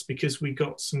for us because we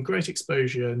got some great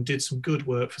exposure and did some good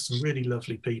work for some really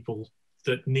lovely people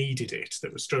that needed it,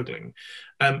 that were struggling.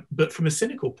 But from a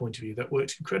cynical point of view, that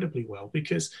worked incredibly well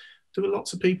because there were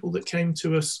lots of people that came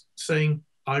to us saying,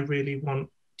 I really want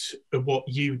what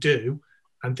you do,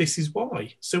 and this is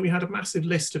why. So we had a massive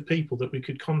list of people that we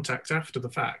could contact after the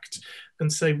fact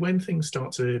and say, when things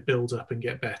start to build up and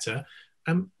get better,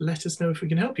 let us know if we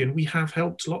can help you. And we have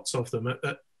helped lots of them at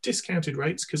discounted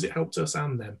rates because it helped us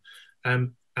and them.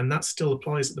 And that still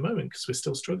applies at the moment because we're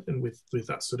still struggling with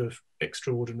that sort of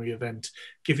extraordinary event.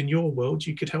 Given your world,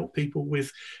 you could help people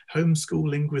with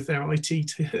homeschooling, with their IT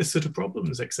sort of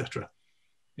problems, etc.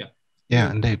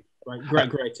 Yeah, indeed.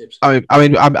 Great tips. I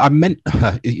meant,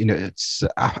 it's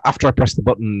after I pressed the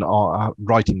button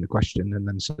writing the question and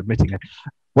then submitting it,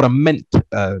 what I meant,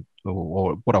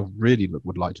 or what I really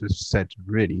would like to have said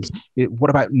really is, what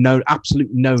about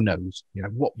absolute no-nos?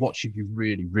 What should you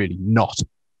really, really not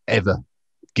ever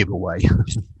give away?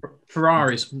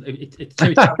 Ferraris. It's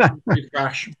too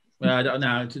crash. I don't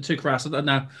know. Too crash. I don't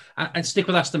know. And stick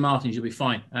with Aston Martins. You'll be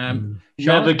fine.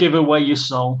 Never give away your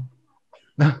soul.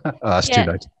 That's too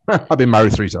late. I've been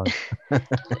married 3 times.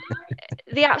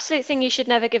 The absolute thing you should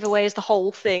never give away is the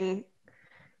whole thing.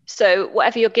 So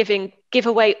whatever you're giving, give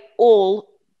away all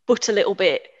but a little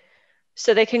bit.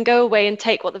 So they can go away and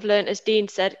take what they've learned. As Dean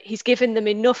said, he's given them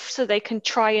enough so they can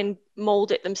try and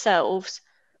mould it themselves,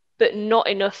 but not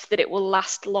enough that it will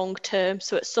last long term.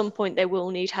 So at some point they will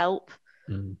need help.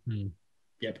 Mm-hmm.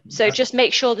 Yep. So just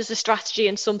make sure there's a strategy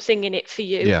and something in it for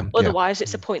you. Yeah, Otherwise,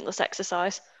 it's a pointless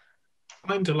exercise.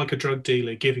 Kind of like a drug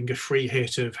dealer giving a free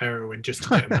hit of heroin just to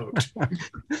get them hooked.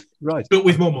 Right. But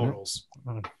with more morals.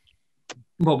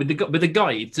 Well, with the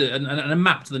guide and a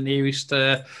map to the nearest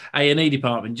A&E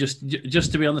department, just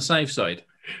to be on the safe side.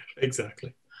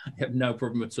 Exactly. Yep, no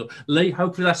problem at all. Lee,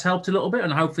 hopefully that's helped a little bit,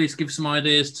 and hopefully it's given some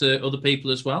ideas to other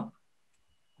people as well.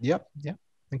 Yep.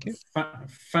 Thank you.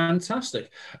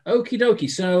 Fantastic. Okie dokie.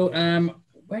 So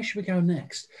where should we go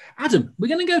next? Adam, we're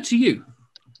going to go to you,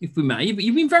 if we may.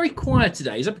 You've been very quiet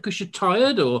today. Is that because you're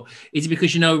tired, or is it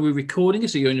because you know we're recording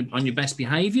it, so you're on your best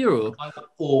behaviour? Or I'm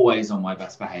always on my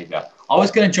best behaviour. I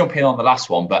was going to jump in on the last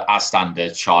one, but as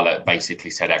standard, Charlotte basically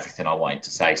said everything I wanted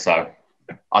to say, so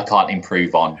I can't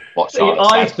improve on what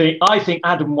Charlotte said. I think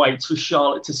Adam waits for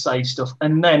Charlotte to say stuff,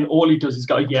 and then all he does is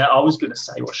go, "Yeah, I was going to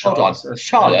say what Charlotte said."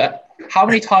 Charlotte, how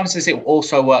many times has it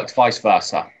also worked vice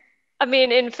versa? I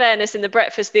mean, in fairness, in the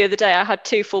breakfast the other day, I had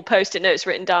 2 full Post-it notes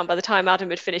written down. By the time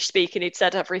Adam had finished speaking, he'd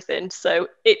said everything. So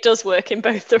it does work in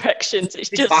both directions.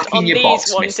 It's just back in on your these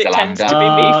box, ones, Mr. it tends to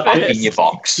Lander. be me first. Back in your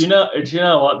box. Do you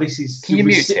know what? This is Can you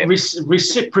mute him?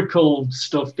 reciprocal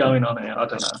stuff going on here. I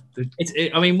don't know.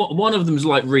 I mean, one of them is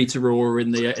like Rita Ora in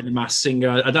the Masked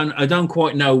Singer. I don't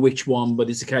quite know which one, but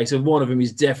it's a case of one of them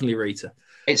is definitely Rita.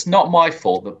 It's not my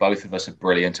fault that both of us are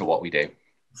brilliant at what we do.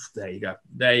 There you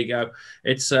go.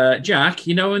 It's Jack.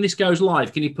 You know when this goes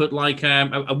live, can you put like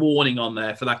a warning on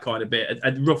there for that kind of bit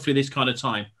at roughly this kind of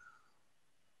time?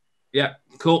 Yeah,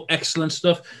 cool, excellent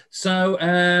stuff. So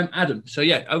Adam, so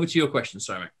yeah, over to your question.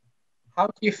 Sorry, mate. How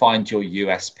do you find your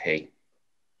USP?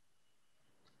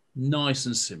 Nice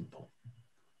and simple.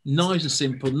 Nice.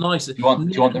 Do you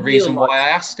want the reason why I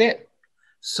asked it?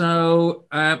 So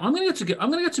I'm going to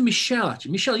go to Michelle.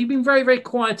 Actually, Michelle, you've been very, very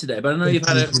quiet today, but I know you've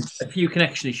had a few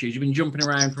connection issues. You've been jumping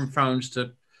around from phones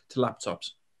to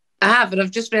laptops. I have, and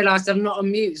I've just realised I'm not on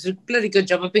mute. It's a bloody good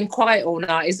job. I've been quiet all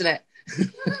night, isn't it?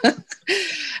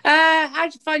 How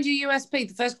do you find your USP?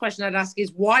 The first question I'd ask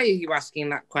is, why are you asking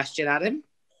that question, Adam?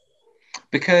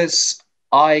 Because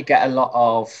I get a lot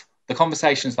of the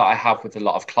conversations that I have with a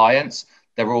lot of clients.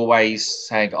 They're always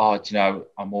saying, "Oh, do you know,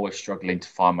 I'm always struggling to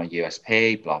find my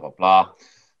USP, blah, blah, blah."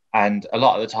 And a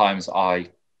lot of the times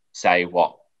I say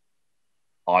what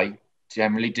I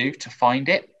generally do to find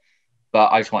it.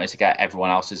 But I just wanted to get everyone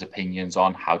else's opinions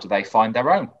on how do they find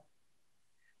their own.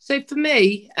 So for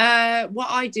me, what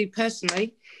I do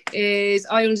personally is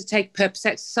I undertake purpose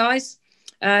exercise.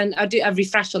 And I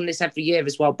refresh on this every year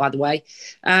as well, by the way.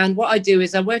 And what I do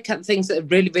is I work out things that are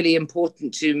really, really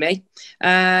important to me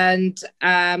and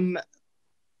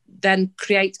then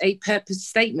create a purpose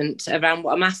statement around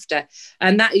what I'm after.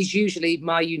 And that is usually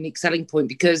my unique selling point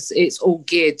because it's all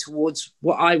geared towards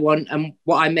what I want and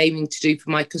what I'm aiming to do for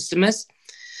my customers.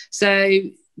 So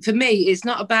for me, it's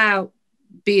not about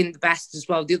being the best as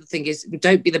well. The other thing is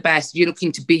don't be the best. You're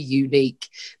looking to be unique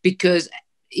because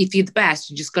if you're the best,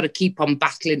 you just got to keep on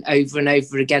battling over and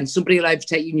over again. Somebody will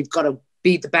overtake you and you've got to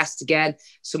be the best again.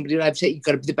 Somebody will overtake you, you've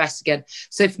got to be the best again.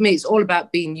 So for me, it's all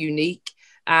about being unique.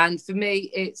 And for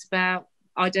me, it's about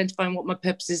identifying what my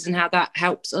purpose is and how that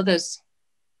helps others.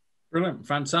 Brilliant.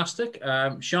 Fantastic.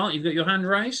 Charlotte, you've got your hand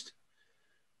raised?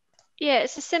 Yeah,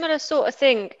 it's a similar sort of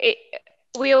thing.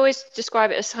 We always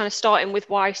describe it as kind of starting with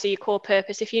why, so your core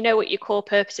purpose. If you know what your core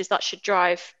purpose is, that should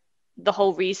drive the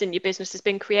whole reason your business has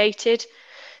been created.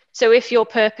 So if your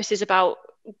purpose is about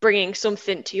bringing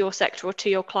something to your sector or to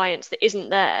your clients that isn't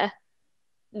there,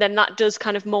 then that does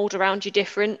kind of mold around your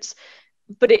difference.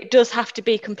 But it does have to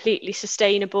be completely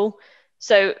sustainable.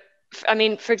 So, I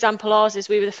mean, for example, ours is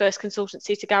we were the first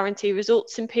consultancy to guarantee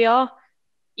results in PR.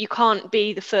 You can't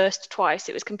be the first twice.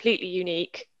 It was completely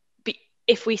unique. But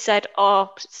if we said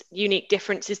our unique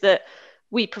difference is that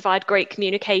we provide great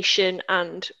communication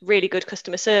and really good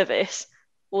customer service,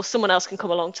 well, someone else can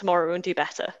come along tomorrow and do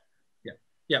better.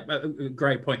 Yeah,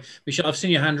 great point. Michelle, I've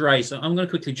seen your hand raised. I'm going to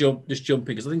quickly jump in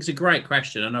because I think it's a great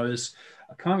question. And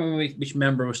I can't remember which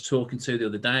member I was talking to the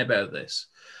other day about this,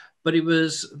 but they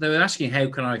were asking, how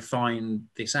can I find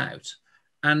this out?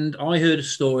 And I heard a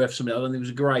story of somebody, I think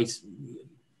it was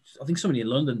I think somebody in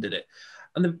London did it.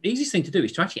 And the easiest thing to do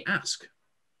is to actually ask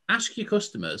your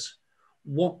customers,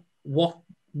 what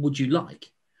would you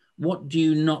like? What do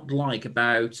you not like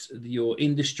about your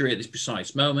industry at this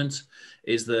precise moment?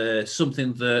 Is there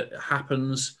something that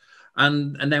happens?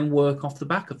 And then work off the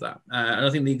back of that. And I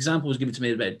think the example was given to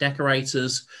me about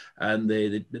decorators and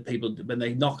the people when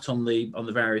they knocked on the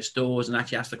various doors and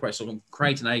actually asked the question, so I'm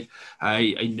creating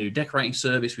a new decorating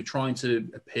service. We're trying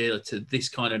to appeal to this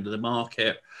kind of the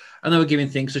market. And they were giving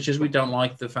things such as, we don't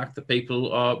like the fact that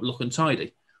people are look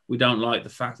untidy. We don't like the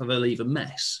fact that they leave a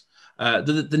mess.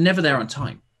 They're never there on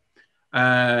time.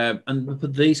 And we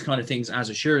put these kind of things as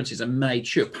assurances and made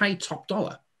sure, paid top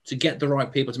dollar to get the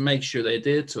right people to make sure they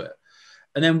adhered to it.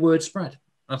 And then word spread.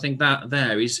 I think that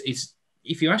there is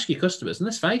if you ask your customers, and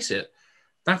let's face it,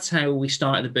 that's how we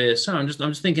started the BSO. I'm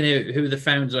just thinking who the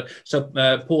founders are. So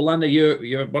Paul Lander,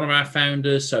 you're one of our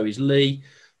founders. So is Lee.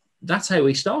 That's how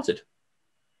we started.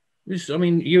 I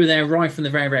mean, you were there right from the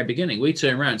very, very beginning. We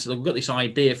turned around, so we've got this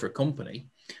idea for a company.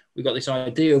 We've got this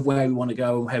idea of where we want to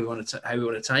go and how we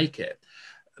want to take it.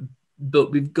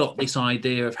 But we've got this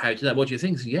idea of how to do that. What do you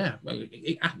think? Yeah,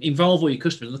 involve all your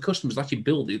customers, and the customers actually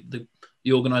build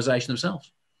the organisation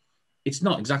themselves. It's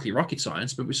not exactly rocket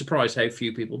science, but we're surprised how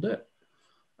few people do it.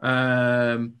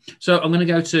 So I'm going to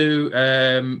go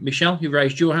to Michelle. You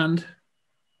raised your hand.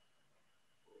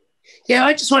 Yeah,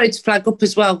 I just wanted to flag up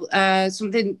as well,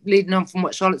 something leading on from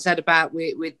what Charlotte said about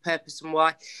with purpose and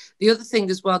why. The other thing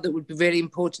as well that would be really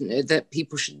important that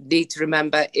people should need to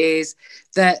remember is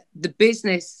that the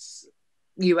business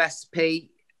USP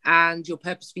and your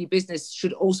purpose for your business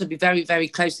should also be very, very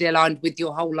closely aligned with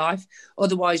your whole life.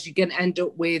 Otherwise, you're going to end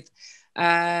up with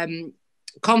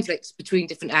conflicts between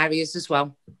different areas as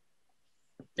well.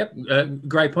 Yep,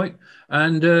 great point.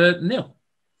 And Neil?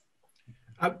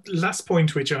 Last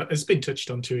point, which has been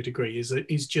touched on to a degree,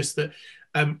 is just that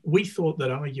we thought that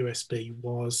our USB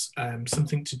was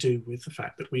something to do with the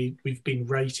fact that we've been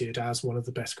rated as one of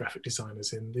the best graphic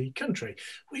designers in the country.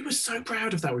 We were so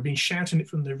proud of that. We've been shouting it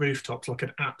from the rooftops like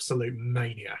an absolute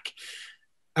maniac.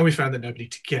 And we found that nobody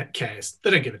cares. They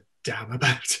don't give a damn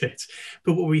about it.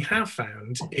 But what we have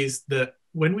found is that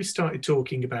when we started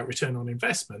talking about return on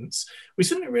investments, we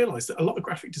suddenly realized that a lot of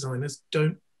graphic designers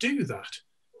don't do that.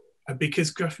 Because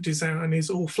graphic design is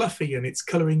all fluffy and it's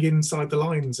colouring inside the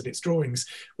lines and it's drawings,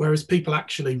 whereas people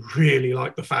actually really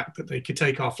like the fact that they could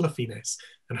take our fluffiness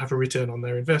and have a return on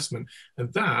their investment.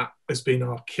 And that has been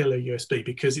our killer USB,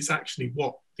 because it's actually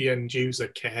what the end user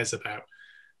cares about.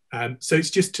 So it's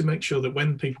just to make sure that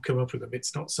when people come up with them,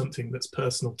 it's not something that's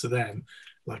personal to them,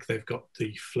 like they've got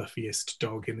the fluffiest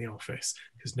dog in the office,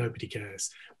 because nobody cares.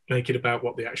 Make it about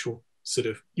what the actual sort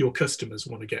of your customers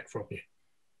want to get from you.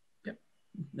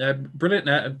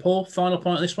 Brilliant. Paul, final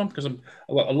point on this one, because I've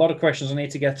got a lot of questions I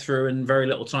need to get through and very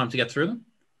little time to get through them.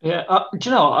 Yeah, do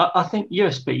you know, I think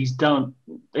USBs don't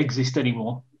exist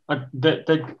anymore.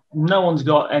 No one's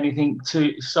got anything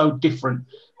so different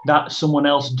that someone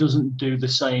else doesn't do the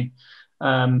same,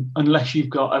 unless you've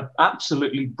got an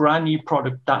absolutely brand new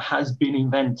product that has been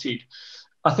invented.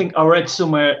 I think I read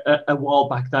somewhere a while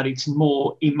back that it's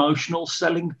more emotional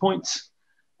selling points,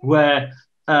 where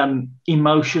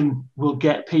emotion will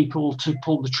get people to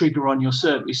pull the trigger on your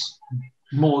service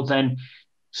more than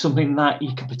something that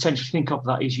you could potentially think of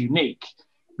that is unique,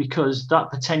 because that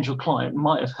potential client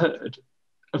might have heard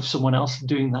of someone else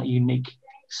doing that unique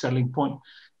selling point.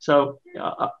 So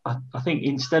I think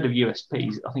instead of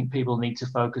USPs, I think people need to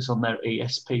focus on their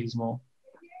ESPs more.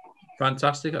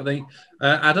 Fantastic. I think,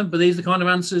 Adam, but these are the kind of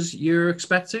answers you're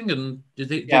expecting? And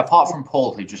apart from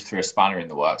Paul, who just threw a spanner in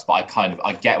the works, but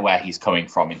I get where he's coming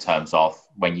from in terms of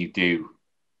when you do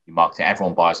your marketing,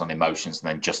 everyone buys on emotions and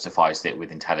then justifies it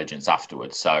with intelligence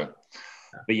afterwards. So,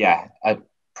 but yeah,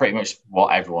 pretty much what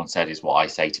everyone said is what I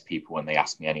say to people when they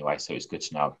ask me anyway. So it's good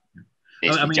to know.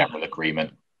 It's the general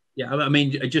agreement. Yeah, I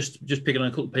mean, just picking on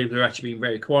a couple of people who are actually been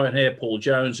very quiet here. Paul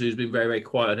Jones, who's been very, very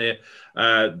quiet here.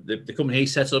 The company he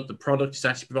set up, the product he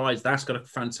actually provides, that's got a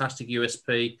fantastic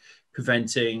USP,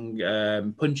 preventing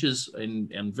punches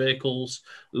in vehicles.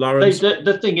 Lawrence,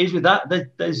 the thing is with that,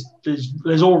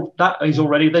 there's all that is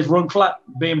already. There's run flat.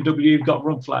 BMW got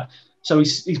run flat, so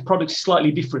his product is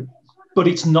slightly different, but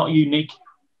it's not unique.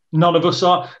 None of us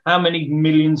are. How many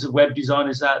millions of web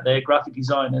designers out there, graphic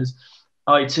designers,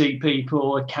 IT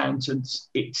people, accountants?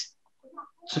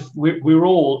 We're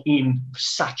all in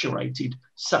saturated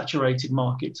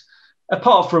markets.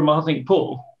 Apart from, I think,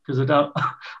 Paul, because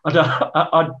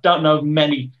I don't know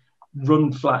many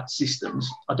run flat systems.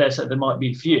 I dare say there might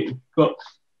be a few, but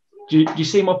Do you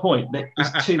see my point? There's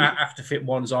after fit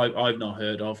ones I've not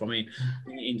heard of. I mean,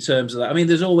 in terms of that, I mean,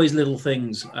 there's always little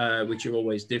things which are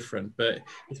always different, but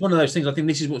it's one of those things. I think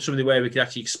this is something where we could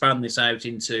actually expand this out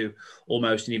into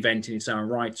almost an event in its own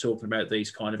right, talking about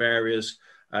these kind of areas.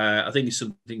 I think it's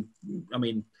something. I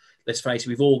mean, let's face it,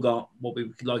 we've all got what we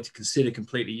would like to consider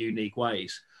completely unique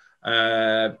ways.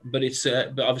 But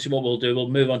obviously, what we'll do, we'll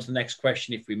move on to the next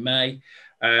question if we may.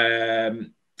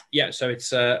 So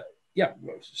it's.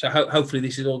 So hopefully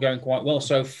this is all going quite well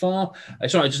so far.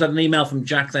 Sorry, I just had an email from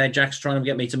Jack there. Jack's trying to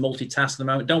get me to multitask at the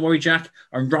moment. Don't worry, Jack.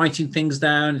 I'm writing things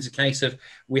down. It's a case of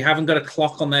we haven't got a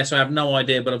clock on there, so I have no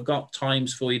idea, but I've got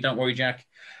times for you. Don't worry, Jack.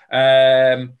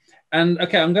 And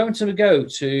okay, I'm going to go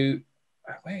to...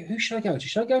 Wait, who should I go to?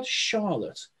 Should I go to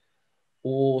Charlotte?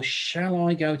 Or shall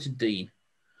I go to Dean?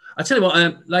 I tell you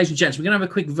what, ladies and gents, we're going to have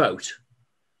a quick vote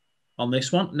on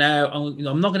this one. Now,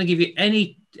 I'm not going to give you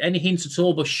any hints at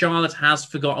all, but Charlotte has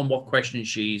forgotten what question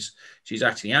she's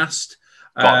actually asked.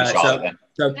 No,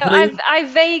 I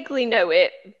vaguely know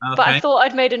it, but I thought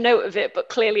I'd made a note of it, but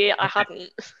clearly I hadn't.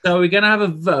 So we're going to have a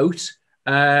vote.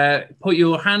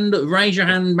 Raise your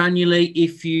hand manually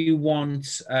if you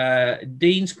want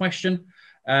Dean's question.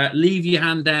 Leave your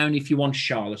hand down if you want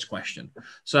Charlotte's question.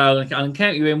 So I can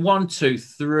count you in 1, 2,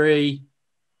 3.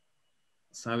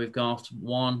 So we've got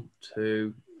 1,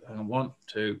 2,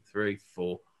 3,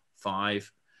 4,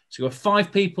 5. So we've got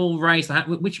 5 people raised the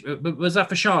hand. Which was that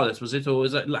for Charlotte? Was it, or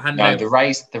was that hand? No, the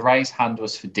raise hand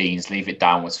was for Dean's. Leave it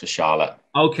down was for Charlotte.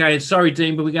 Okay, sorry,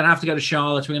 Dean, but we're going to have to go to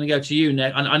Charlotte. We're going to go to you,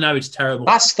 Nick. I know it's terrible.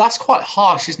 That's quite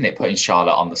harsh, isn't it? Putting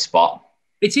Charlotte on the spot.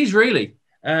 It is really.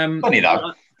 Funny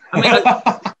though. I mean,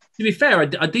 to be fair,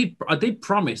 I did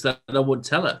promise that I would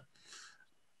tell her.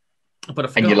 But I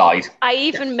forgot. And you lied. I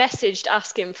even messaged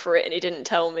asking for it and he didn't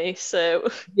tell me. So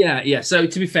yeah. So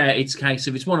to be fair, it's a case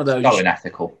of it's one of those. So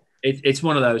unethical. It's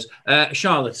one of those.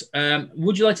 Charlotte,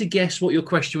 would you like to guess what your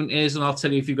question is, and I'll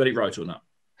tell you if you've got it right or not?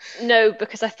 No,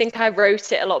 because I think I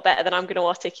wrote it a lot better than I'm going to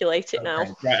articulate it now.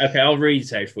 Right. Okay. I'll read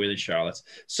it out for you, then, Charlotte.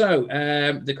 So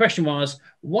the question was,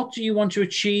 what do you want to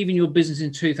achieve in your business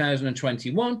in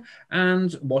 2021,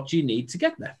 and what do you need to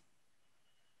get there?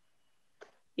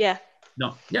 Yeah.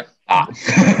 No. Yep.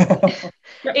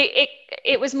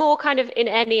 It was more kind of in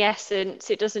any essence.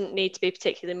 It doesn't need to be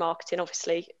particularly marketing,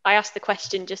 obviously. I asked the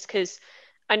question just because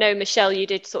I know, Michelle, you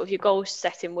did sort of your goal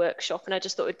setting workshop, and I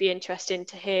just thought it would be interesting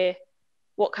to hear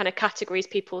what kind of categories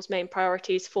people's main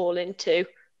priorities fall into,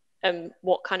 and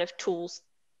what kind of tools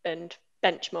and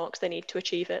benchmarks they need to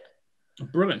achieve it.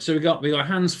 Brilliant. So we got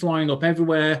hands flying up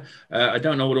everywhere. I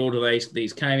don't know what order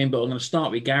these came in, but I'm going to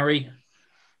start with Gary.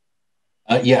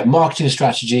 Marketing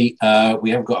strategy. We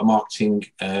have got a marketing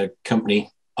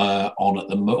company on at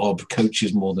the moment,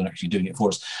 coaches more than actually doing it for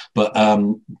us. But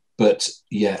a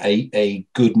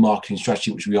good marketing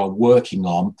strategy which we are working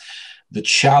on. The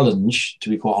challenge, to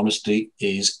be quite honest,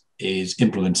 is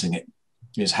implementing it.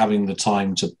 Is having the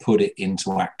time to put it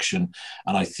into action.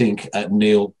 And I think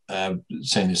Neil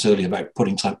saying this earlier about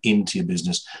putting time into your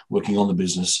business, working on the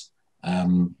business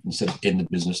instead of in the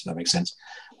business, if that makes sense.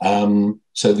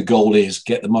 So the goal is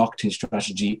get the marketing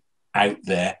strategy out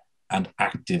there and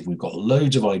active. We've got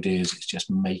loads of ideas. It's just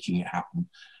making it happen.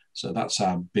 So that's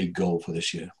our big goal for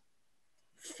this year.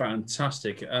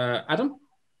 Fantastic. Adam?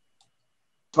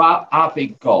 So our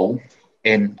big goal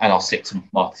and I'll stick to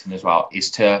marketing as well, is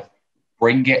to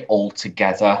bring it all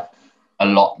together a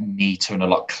lot neater and a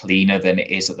lot cleaner than it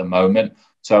is at the moment.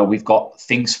 So we've got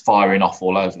things firing off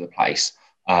all over the place.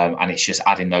 And it's just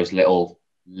adding those little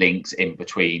links in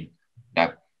between,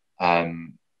 the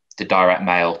direct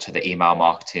mail to the email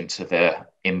marketing, to the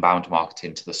inbound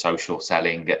marketing, to the social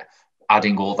selling,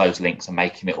 adding all those links and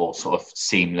making it all sort of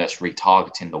seamless,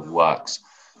 retargeting the works.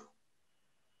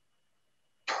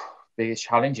 Biggest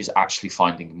challenge is actually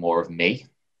finding more of me.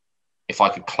 If I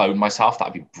could clone myself,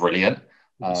 that'd be brilliant.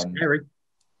 Scary.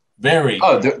 Very.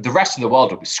 Oh, the rest of the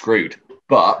world would be screwed.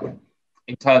 But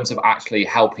in terms of actually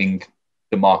helping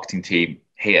the marketing team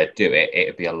here do it,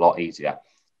 it'd be a lot easier.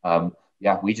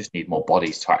 We just need more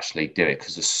bodies to actually do it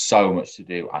because there's so much to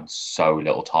do and so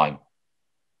little time.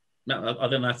 No,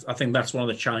 I think that's one of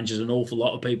the challenges an awful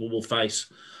lot of people will face.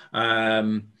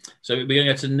 So we're going to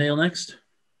go to Neil next.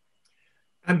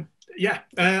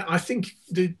 I think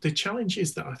the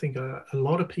challenges that I think a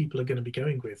lot of people are going to be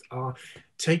going with are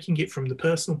taking it from the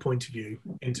personal point of view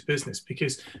into business,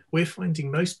 because we're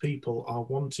finding most people are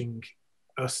wanting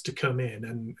us to come in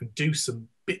and do some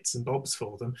bits and bobs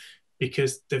for them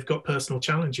because they've got personal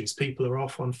challenges. People are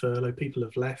off on furlough, people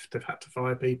have left, they've had to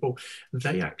fire people.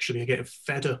 They actually are getting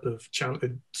fed up of sort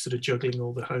of juggling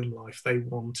all the home life. They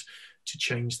want to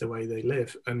change the way they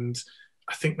live. And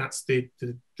I think that's the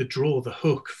draw, the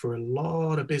hook for a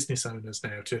lot of business owners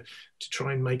now to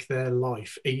try and make their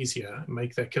life easier,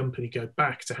 make their company go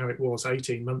back to how it was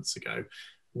 18 months ago,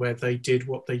 where they did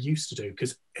what they used to do,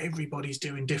 because everybody's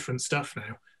doing different stuff now,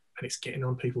 and it's getting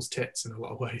on people's tits in a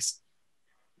lot of ways.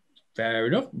 Fair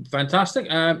enough. Fantastic.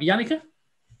 Yannicka?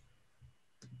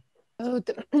 Oh,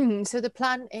 so the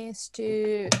plan is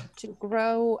to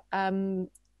grow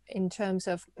in terms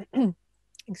of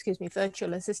excuse me,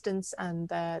 virtual assistants and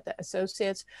the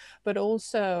associates, but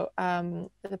also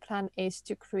the plan is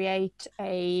to create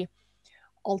a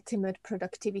ultimate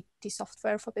productivity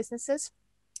software for businesses.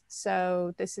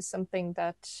 So this is something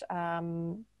that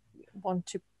want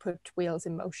to put wheels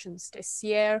in motions this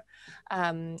year,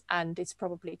 and it's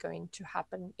probably going to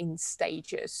happen in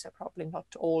stages, so probably not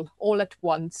all at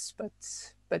once,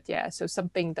 but yeah, so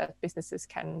something that businesses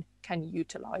can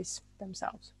utilize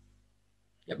themselves.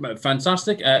 Yep,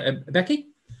 fantastic. Becky?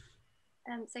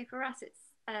 So for us,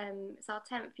 it's our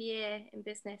 10th year in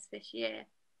business this year,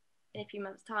 in a few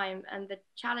months' time, and the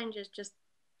challenge is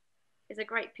a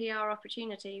great PR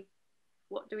opportunity.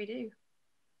 What do we do?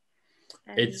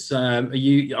 It's I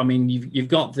mean, you've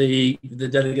got the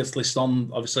delegates list on,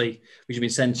 obviously, which has been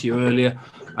sent to you earlier.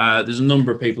 There's a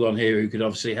number of people on here who could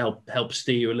obviously help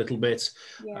steer you a little bit.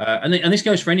 Yeah. And this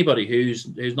goes for anybody who's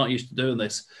not used to doing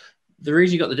this. The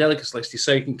reason you've got the delegates list is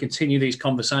so you can continue these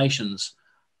conversations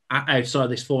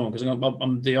outside this forum, because I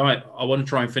want to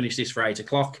try and finish this for 8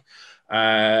 o'clock.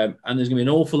 And there's going to be an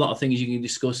awful lot of things you can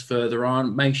discuss further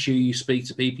on. Make sure you speak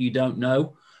to people you don't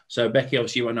know. So Becky,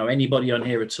 obviously you won't know anybody on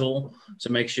here at all.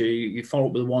 So make sure you follow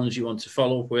up with the ones you want to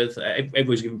follow up with.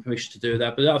 Everybody's given permission to do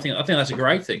that. But I think that's a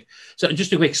great thing. So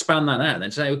just to expand that out then,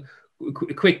 so a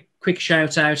quick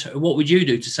shout out. What would you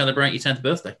do to celebrate your 10th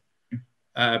birthday?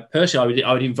 Personally,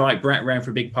 I would invite Brett round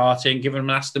for a big party and give him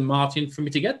an Aston Martin for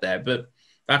me to get there. But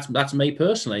that's me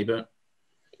personally. But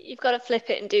you've got to flip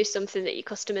it and do something that your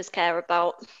customers care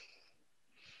about.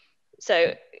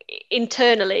 So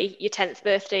internally, your 10th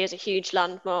birthday is a huge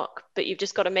landmark, but you've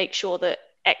just got to make sure that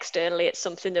externally it's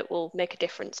something that will make a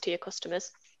difference to your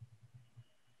customers.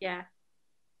 Yeah.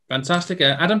 Fantastic.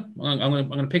 Adam, I'm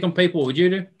going to pick on people. What would you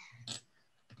do?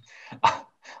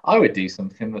 I would do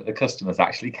something that the customers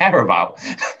actually care about.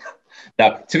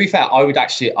 Now, to be fair,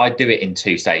 I'd do it in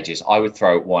 2 stages. I would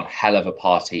throw one hell of a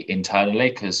party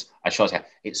internally, because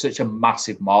it's such a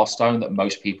massive milestone that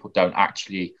most people don't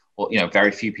actually, or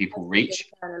very few people reach.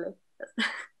 Internally.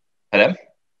 Pardon?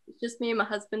 It's just me and my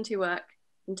husband who work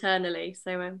internally,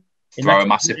 so throw a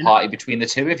massive party between the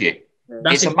two of you.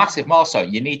 It's a massive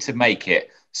milestone. You need to make it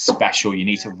special. You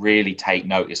need to really take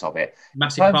notice of it.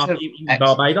 Massive party in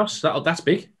Barbados. That's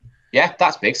big. Yeah,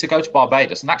 that's big. So go to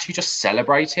Barbados and actually just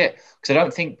celebrate it, because I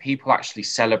don't think people actually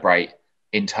celebrate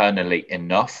internally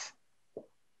enough,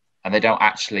 and they don't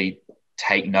actually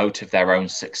take note of their own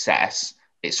success.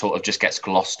 It sort of just gets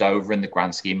glossed over in the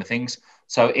grand scheme of things.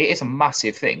 So it is a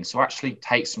massive thing. So actually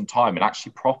take some time and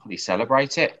actually properly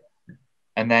celebrate it.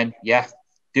 And then,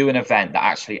 do an event that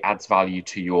actually adds value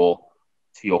to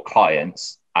your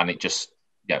clients, and it just,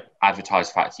 advertise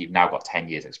the fact that you've now got 10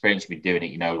 years experience, you've been doing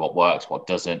it, you know what works, what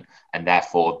doesn't, and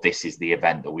therefore this is the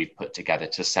event that we've put together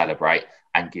to celebrate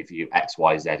and give you X,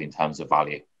 Y, Z in terms of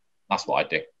value. That's what I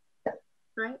do.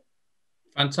 Right.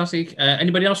 Fantastic.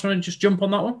 Anybody else want to just jump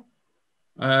on that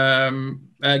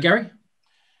one? Gary?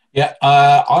 Yeah,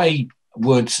 I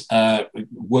would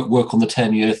work on the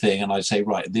 10-year thing, and I'd say,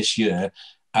 right, this year,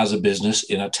 as a business,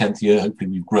 in our 10th year, hopefully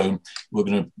we've grown, we're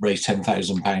going to raise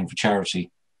 £10,000 for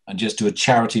charity, and just do a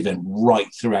charity event right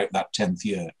throughout that 10th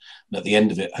year. And at the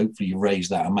end of it, hopefully you raise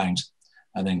that amount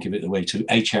and then give it away to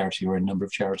a charity or a number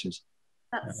of charities.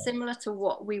 That's similar to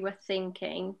what we were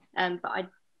thinking, but I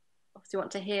obviously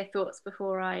want to hear thoughts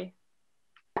before I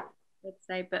would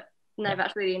say, but no,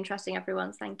 that's really interesting,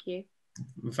 everyone. Thank you.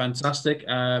 Fantastic.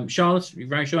 Charlotte, you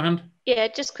raise your hand? Yeah,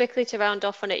 just quickly to round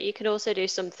off on it, you can also do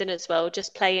something as well,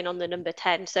 just playing on the number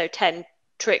 10. So 10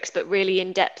 tricks, but really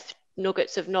in-depth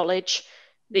nuggets of knowledge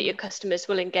that your customers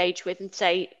will engage with, and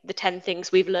say the 10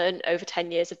 things we've learned over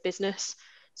 10 years of business.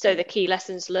 So the key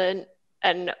lessons learned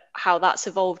and how that's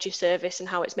evolved your service and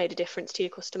how it's made a difference to your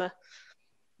customer.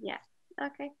 Yeah.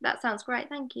 Okay, that sounds great.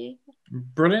 Thank you.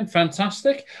 Brilliant,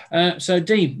 fantastic. So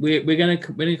Dean, we're going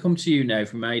to come to you now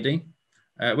from AD.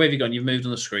 Where have you gone? You've moved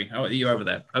on the screen. Oh, you're over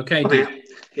there. Okay, Dean.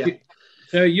 Yeah.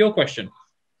 So your question.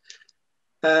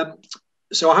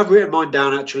 So I have written mine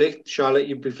down, actually. Charlotte,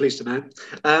 you'd be pleased to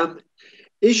know.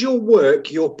 Is your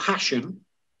work your passion?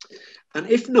 And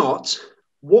if not,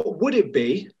 what would it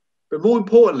be? But more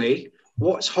importantly,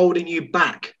 what's holding you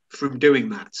back from doing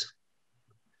that?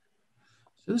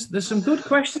 There's some good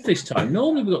questions this time.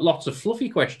 Normally we've got lots of fluffy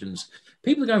questions.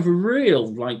 People are going for real,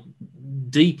 like,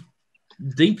 deep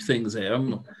things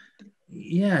here.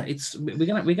 Yeah, we're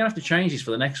gonna have to change this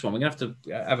for the next one. We're gonna have to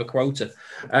have a quota.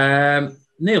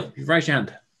 Neil, raise your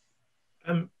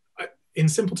hand. In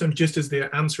simple terms, just as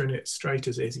the answering it straight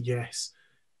as it is, yes,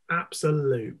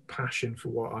 absolute passion for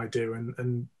what I do,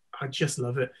 and I just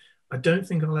love it. I don't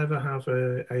think I'll ever have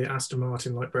a Aston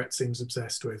Martin like Brett seems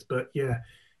obsessed with, but yeah,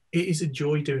 it is a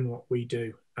joy doing what we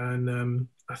do, and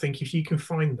I think if you can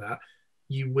find that,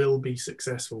 you will be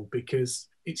successful because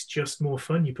it's just more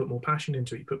fun. You put more passion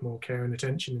into it, you put more care and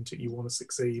attention into it. You want to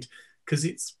succeed because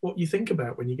it's what you think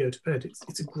about when you go to bed.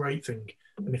 It's a great thing,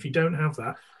 and if you don't have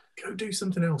that, go do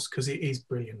something else because it is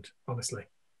brilliant, honestly.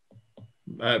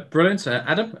 Brilliant.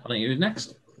 Adam, I think you're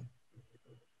next.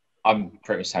 I'm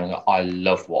pretty much saying that I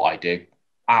love what I do.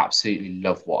 Absolutely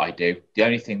love what I do. The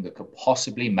only thing that could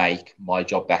possibly make my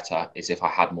job better is if I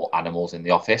had more animals in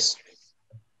the office.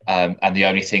 And the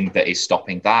only thing that is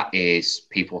stopping that is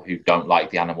people who don't like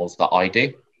the animals that I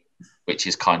do, which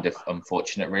is kind of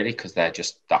unfortunate, really, because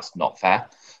that's not fair.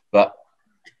 But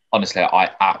honestly, I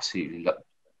absolutely love.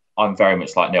 I'm very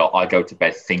much like Neil. I go to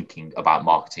bed thinking about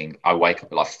marketing. I wake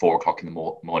up at like 4 o'clock in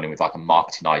the morning with like a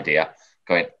marketing idea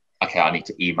going, okay, I need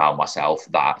to email myself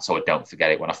that so I don't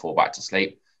forget it when I fall back to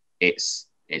sleep. It's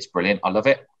brilliant. I love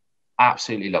it.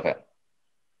 Absolutely love it.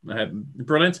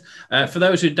 Brilliant. For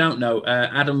those who don't know,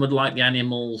 Adam would like the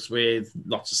animals with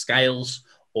lots of scales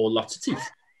or lots of teeth.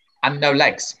 And no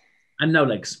legs. And no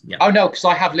legs, yeah. Oh, no, because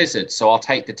I have lizards, so I'll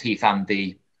take the teeth and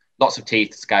lots of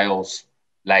teeth, scales,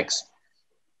 legs.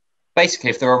 Basically,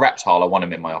 if they're a reptile, I want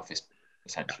them in my office,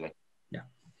 essentially. Yeah.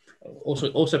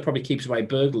 Also probably keeps away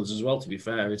burglars as well, to be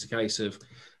fair. It's a case of,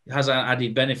 it has an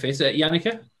added benefit.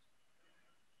 Yannicka?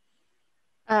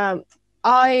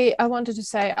 I wanted to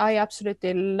say I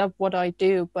absolutely love what I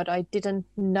do, but I didn't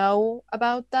know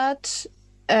about that,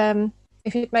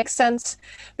 if it makes sense,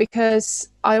 because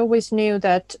I always knew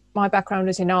that my background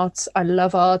is in arts. I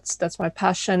love arts. That's my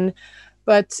passion.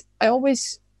 But I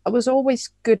was always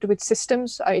good with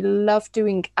systems. I love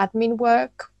doing admin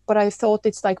work, but I thought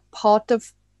it's like part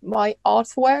of my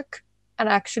artwork, and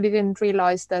I actually didn't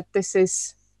realize that this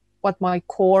is what my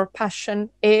core passion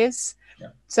is. Yeah.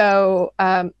 So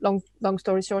long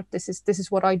story short, this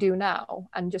is what I do now,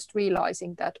 and just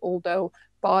realizing that although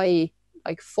by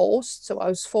forced, so I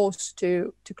was forced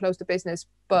to close the business,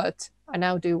 but I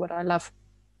now do what I love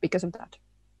because of that.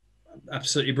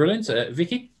 Absolutely brilliant.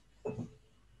 Vicky?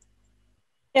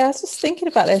 Yeah, I was just thinking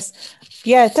about this.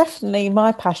 Yeah, definitely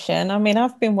my passion. I mean,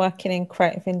 I've been working in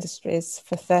creative industries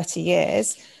for 30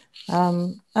 years. I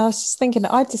was just thinking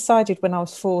that I decided when I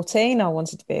was 14 I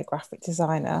wanted to be a graphic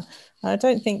designer. And I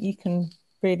don't think you can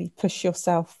really push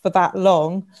yourself for that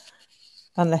long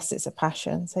unless it's a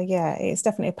passion. So yeah, it's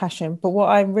definitely a passion. But what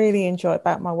I really enjoy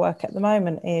about my work at the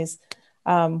moment is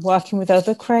working with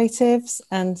other creatives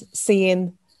and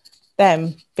seeing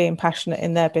them being passionate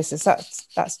in their business.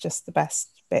 That's just the best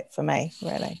bit for me,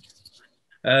 really.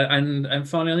 And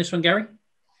finally on this one, Gary?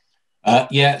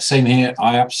 Yeah, same here.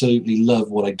 I absolutely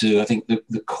love what I do. I think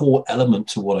the core element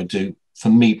to what I do, for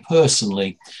me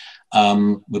personally,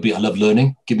 would be I love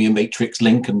learning. Give me a matrix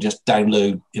link and just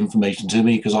download information to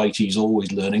me, because IT is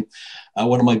always learning.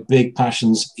 One of my big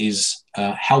passions is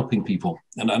helping people.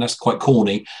 And that's quite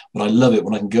corny, but I love it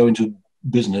when I can go into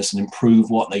business and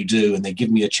improve what they do, and they give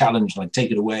me a challenge and I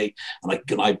take it away and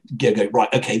I go,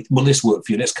 right, okay, will this work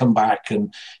for you? Let's come back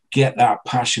and get that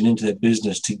passion into their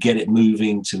business to get it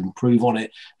moving, to improve on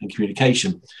it, and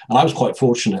communication. And I was quite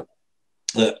fortunate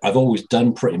that I've always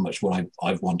done pretty much what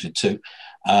I've wanted to.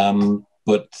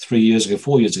 But 4 years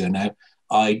ago now,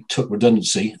 I took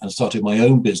redundancy and started my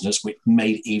own business, which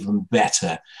made it even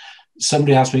better.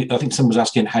 Somebody asked me, I think someone was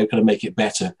asking, how can I make it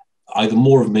better? Either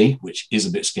more of me, which is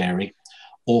a bit scary,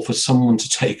 or for someone to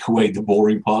take away the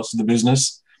boring parts of the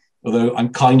business. Although I'm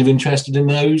kind of interested in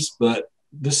those, but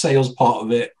the sales part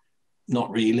of it,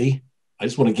 not really. I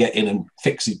just want to get in and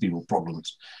fix these people's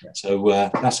problems. Yeah.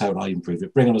 So that's how I improve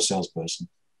it. Bring on a salesperson.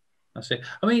 That's it.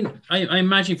 I mean, I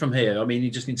imagine from here, I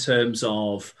mean, just in terms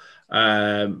of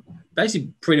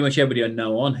basically pretty much everybody I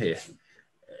know on here,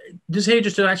 does here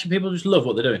just actually people just love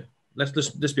what they're doing?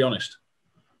 Let's be honest.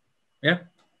 Yeah?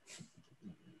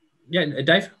 Yeah,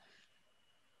 Dave?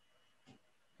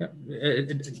 Yeah.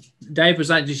 Dave, was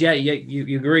that just,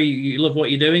 you agree, you love what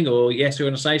you're doing, or yes, you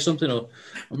want to say something? Or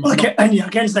okay, and yeah, I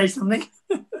can say something.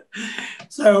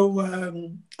 So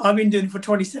I've been doing it for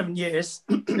 27 years.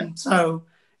 So,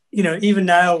 even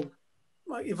now,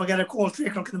 if I get a call 3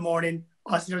 o'clock in the morning,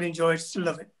 I still enjoy it, still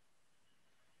love it.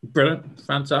 Brilliant,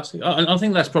 fantastic. I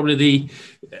think that's probably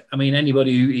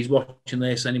anybody who is watching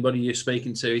this, anybody you're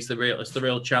speaking to, it's the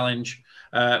real challenge.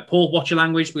 Paul, watch your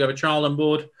language. We have a child on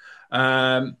board.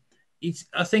 I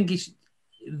think it's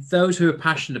those who are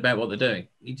passionate about what they're doing.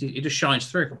 It just shines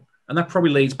through, and that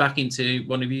probably leads back into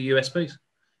one of your USPs.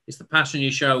 It's the passion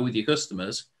you show with your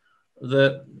customers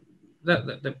that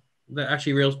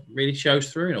actually really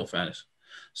shows through. In all fairness.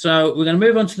 So we're going to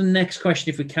move on to the next question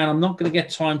if we can. I'm not going to get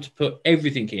time to put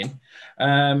everything in.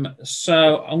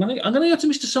 So I'm going to go to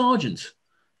Mr. Sargent,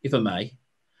 if I may.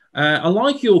 I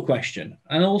like your question.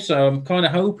 And also I'm kind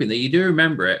of hoping that you do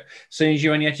remember it, seeing as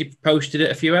you only actually posted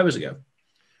it a few hours ago.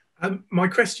 My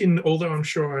question, although I'm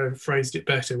sure I phrased it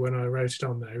better when I wrote it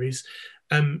on there, is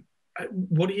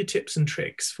what are your tips and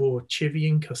tricks for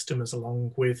chivying customers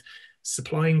along with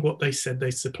supplying what they said they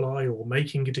supply, or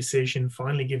making a decision,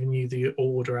 finally giving you the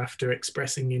order after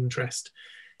expressing interest?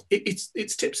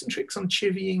 It's tips and tricks on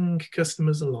chivying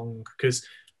customers along, because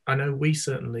I know we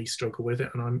certainly struggle with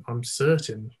it, and I'm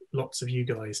certain lots of you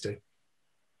guys do.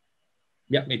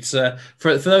 Yeah, it's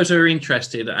for those who are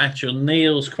interested, actually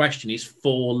Neil's question is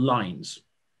 4 lines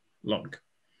long.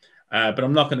 But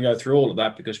I'm not going to go through all of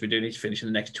that because we do need to finish in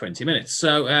the next 20 minutes.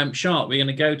 So, Charlotte, we're going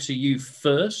to go to you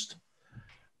first.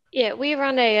 Yeah, we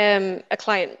ran a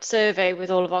client survey with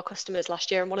all of our customers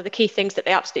last year, and one of the key things that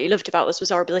they absolutely loved about us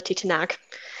was our ability to nag.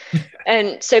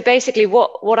 And so basically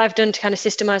what I've done to kind of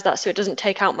systemize that so it doesn't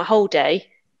take out my whole day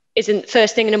is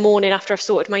first thing in the morning after I've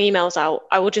sorted my emails out,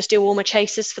 I will just do all my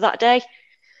chases for that day.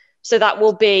 So that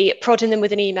will be prodding them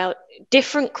with an email.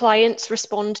 Different clients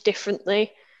respond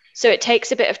differently. So it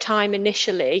takes a bit of time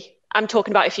initially. I'm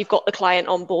talking about if you've got the client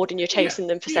on board and you're chasing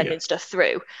them for sending stuff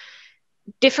through.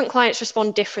 Different clients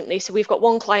respond differently. So we've got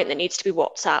one client that needs to be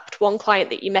WhatsApped, one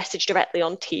client that you message directly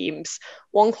on Teams,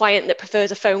 one client that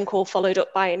prefers a phone call followed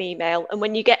up by an email. And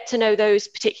when you get to know those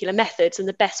particular methods and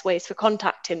the best ways for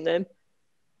contacting them,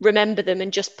 remember them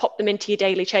and just pop them into your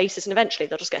daily chases. And eventually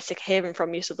they'll just get sick of hearing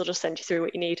from you. So they'll just send you through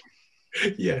what you need.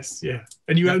 Yes, yeah.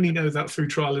 And you only know that through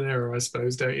trial and error, I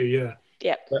suppose, don't you? Yeah.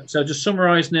 Yeah. So just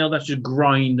summarize, Neil, that's just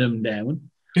grind them down.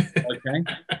 Okay.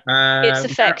 It's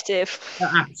effective.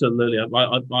 Absolutely.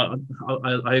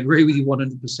 I agree with you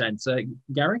 100%.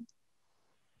 Gary?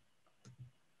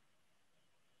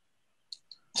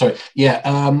 Sorry. Yeah,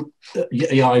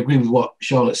 I agree with what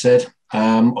Charlotte said.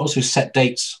 Also set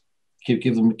dates.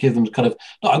 Give them kind of,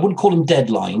 no, I wouldn't call them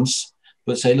deadlines,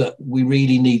 but say, look, we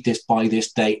really need this by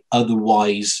this date.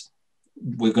 Otherwise,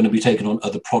 we're going to be taking on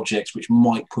other projects which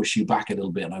might push you back a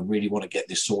little bit, and I really want to get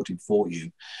this sorted for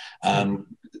you.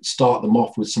 Start them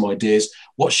off with some ideas.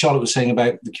 What Charlotte was saying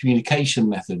about the communication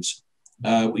methods,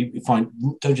 we find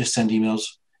don't just send emails,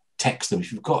 text them.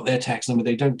 If you've got their text number,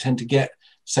 they don't tend to get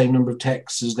the same number of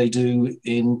texts as they do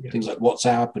in things like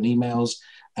WhatsApp and emails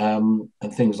and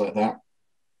things like that.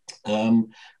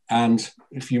 And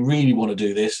if you really want to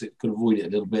do this, it could avoid it a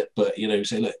little bit, but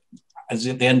say, look, as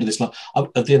at the end of this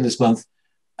month,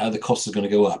 the cost is going to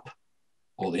go up,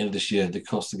 or at the end of this year, the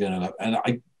costs are going up. And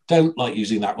I don't like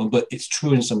using that one, but it's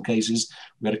true in some cases.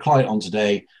 We had a client on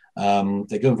today.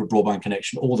 They're going for a broadband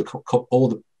connection. All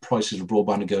the prices of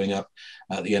broadband are going up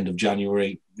at the end of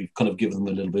January. We've kind of given them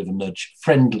a little bit of a nudge,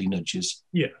 friendly nudges.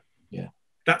 Yeah.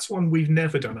 That's one we've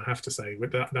never done, I have to say.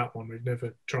 With that one, we've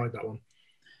never tried that one.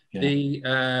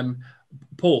 Yeah.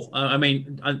 Paul, I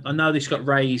know this got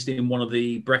raised in one of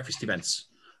the breakfast events,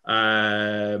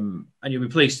 and you'll be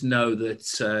pleased to know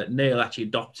that Neil actually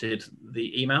adopted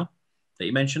the email that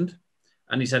you mentioned,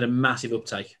 and he's had a massive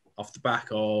uptake off the back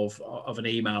of an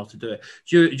email to do it.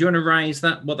 Do you want to raise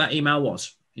what that email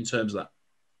was in terms of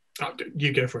that?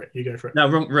 You go for it. No,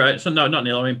 wrong, right. So no, not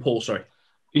Neil. I mean Paul. Sorry.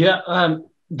 Yeah.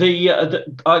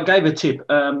 I gave a tip,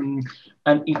 and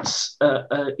it's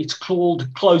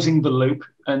called closing the loop.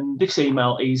 And this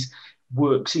email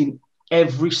works in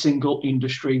every single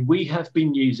industry. We have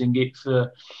been using it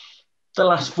for the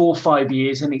last 4 or 5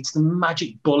 years, and it's the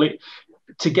magic bullet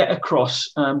to get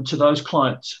across to those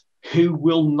clients who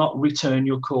will not return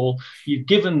your call. You've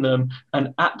given them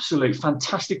an absolute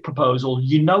fantastic proposal.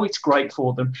 You know it's great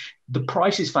for them. The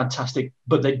price is fantastic,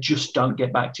 but they just don't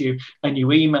get back to you. And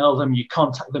you email them, you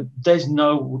contact them. There's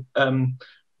no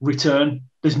return.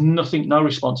 There's nothing, no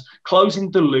response. Closing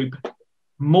the loop,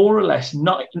 more or less,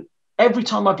 not every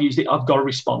time I've used it, I've got a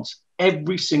response.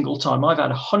 Every single time. I've had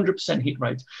 100% hit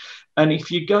rate. And if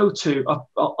you go to,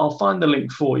 I'll find the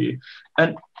link for you,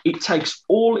 and it takes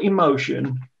all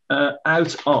emotion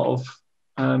out of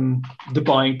the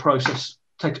buying process,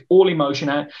 takes all emotion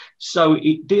out. So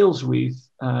it deals with,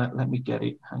 let me get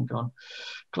it, hang on,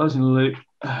 closing the loop,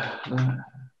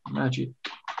 magic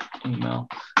email.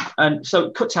 And so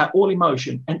it cuts out all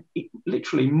emotion, and it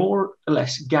literally more or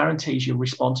less guarantees your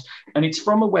response. And it's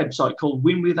from a website called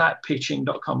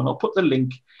winwithoutpitching.com. And I'll put the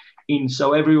link in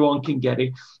so everyone can get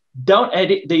it. Don't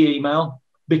edit the email,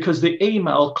 because the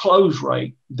email close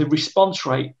rate, the response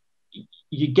rate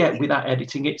you get without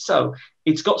editing it. So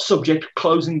it's got subject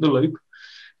closing the loop,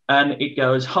 and it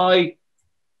goes, "Hi,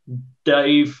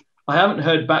 Dave, I haven't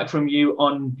heard back from you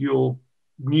on your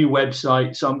new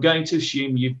website, so I'm going to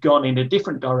assume you've gone in a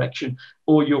different direction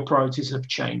or your priorities have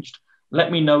changed.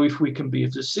 Let me know if we can be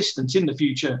of assistance in the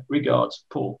future. Regards,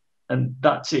 Paul." And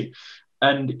that's it.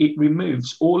 And it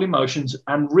removes all emotions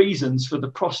and reasons for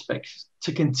the prospects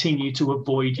to continue to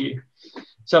avoid you.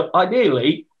 So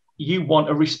ideally, you want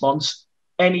a response,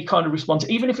 any kind of response,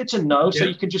 even if it's a no, so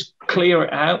you can just clear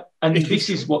it out. And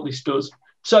this is what this does.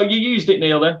 So you used it,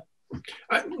 Neil, then?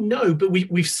 No, but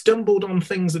we've stumbled on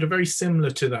things that are very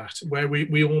similar to that, where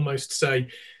we almost say,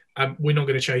 we're not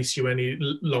going to chase you any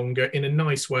longer. In a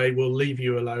nice way, we'll leave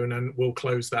you alone and we'll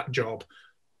close that job.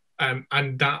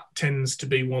 And that tends to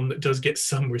be one that does get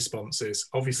some responses.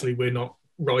 Obviously, we're not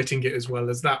writing it as well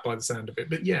as that by the sound of it,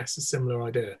 but yes, a similar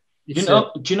idea. Do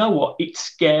you know what? It's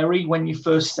scary when you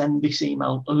first send this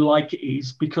email like it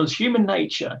is, because human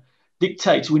nature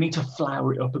dictates we need to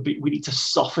flower it up a bit. We need to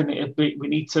soften it a bit. We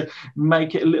need to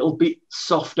make it a little bit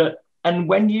softer. And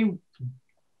when you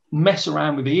mess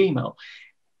around with the email,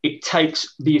 it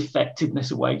takes the effectiveness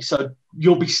away. So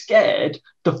you'll be scared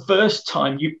the first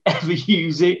time you ever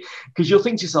use it, because you'll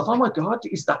think to yourself, "Oh my God,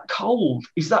 is that cold?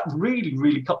 Is that really,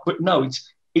 really cold?" But no,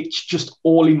 it's just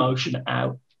all emotion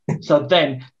out. So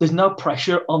then there's no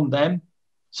pressure on them.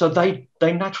 So they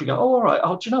naturally go, "Oh, all right,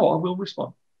 do you know what? I will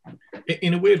respond."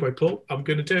 In a weird way, Paul, I'm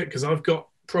going to do it because I've got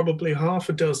probably half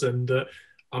a dozen that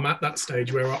I'm at that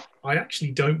stage where I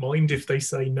actually don't mind if they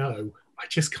say no. I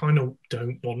just kind of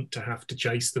don't want to have to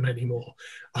chase them anymore.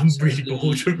 I'm really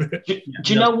bored of it.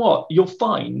 Do you know what? You'll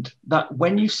find that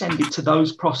when you send it to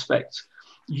those prospects,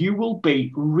 you will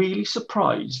be really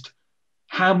surprised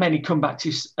how many come back to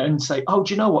you and say, "Oh,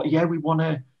 do you know what? Yeah, we want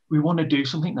to do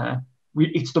something now.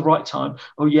 It's the right time.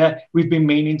 Oh yeah, we've been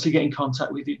meaning to get in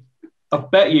contact with you." I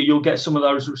bet you'll get some of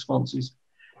those responses.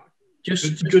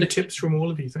 Just good tips from all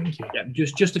of you. Thank you. Yeah,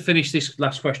 just to finish this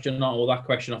last question or that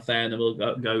question off there, and then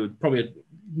we'll go probably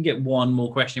get one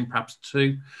more question, perhaps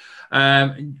two.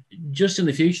 Just in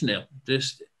the future, Neil,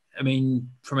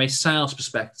 from a sales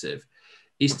perspective,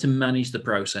 is to manage the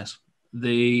process.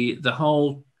 The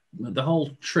whole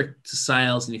trick to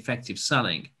sales and effective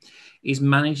selling is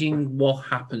managing what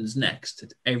happens next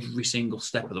at every single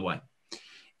step of the way.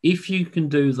 If you can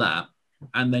do that,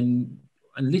 and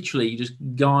literally you just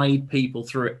guide people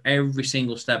through every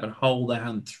single step and hold their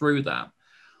hand through that,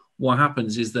 what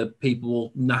happens is that people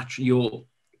will naturally,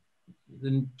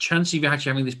 the chance of you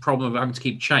actually having this problem of having to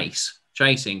keep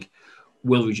chasing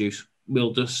will reduce.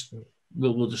 We'll just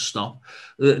stop.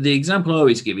 The example I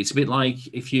always give, it's a bit like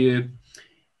if you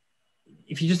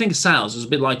just think of sales as a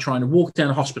bit like trying to walk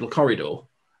down a hospital corridor,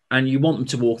 and you want them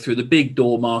to walk through the big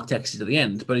door marked exit at the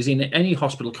end. But as in any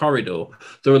hospital corridor,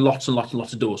 there are lots and lots and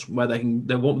lots of doors where they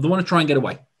want to try and get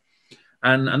away.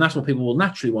 And that's what people will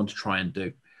naturally want to try and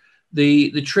do.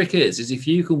 The trick is if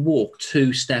you can walk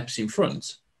 2 steps in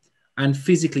front and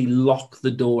physically lock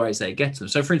the door as they get to them.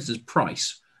 So for instance,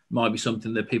 price might be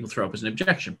something that people throw up as an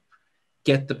objection.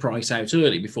 Get the price out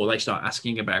early before they start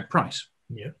asking about price.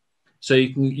 Yeah. So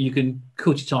you can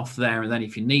cut it off there and then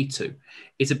if you need to.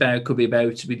 Could be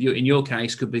about in your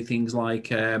case, could be things like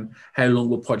how long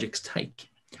will projects take,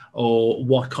 or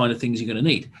what kind of things you're going to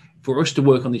need. For us to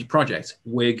work on this project,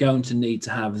 we're going to need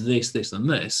to have this, this, and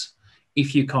this.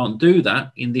 If you can't do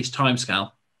that in this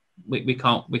timescale, we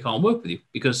can't work with you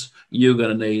because you're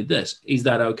going to need this. Is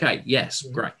that okay? Yes,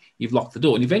 great. You've locked the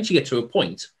door, and eventually get to a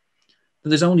point that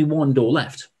there's only one door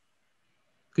left,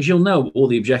 because you'll know all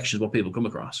the objections what people come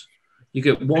across. You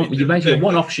get one. You basically get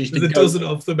one option to go. There's a dozen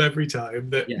of them every time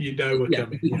that you know are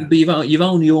coming. Yeah. But you've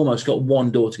only almost got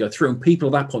one door to go through, and people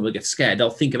at that point will get scared. They'll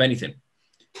think of anything.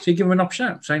 So you give them an option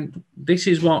out, saying, "This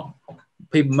is what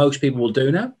most people will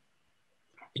do now.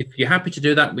 If you're happy to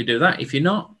do that, we do that. If you're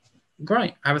not,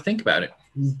 great. Have a think about it.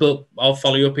 But I'll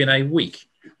follow you up in a week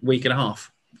and a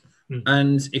half.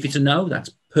 And if it's a no, that's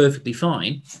perfectly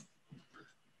fine.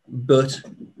 But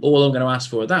all I'm going to ask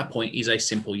for at that point is a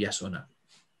simple yes or no.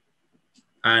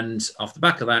 And off the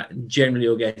back of that, generally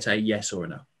you'll get a yes or a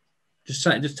no. Just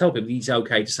tell people it's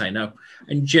okay to say no,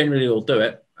 and generally you'll do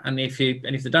it. And if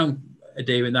they don't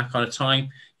adhere in that kind of time,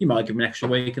 you might give them an extra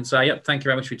week and say, "Yep, thank you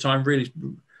very much for your time. Really,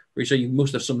 really sure you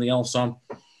must have something else on,"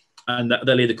 and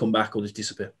they'll either come back or just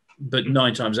disappear. But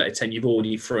 9 times out of 10, you've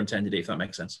already front-ended it, if that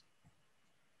makes sense.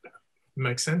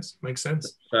 Makes sense. Makes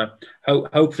sense.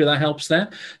 Hopefully that helps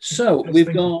there. So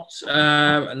we've got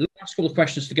last couple of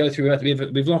questions to go through.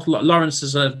 We've lost Lawrence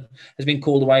has been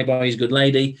called away by his good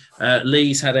lady.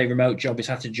 Lee's had a remote job he's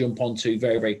had to jump onto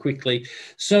very, very quickly.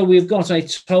 So we've got a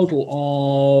total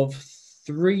of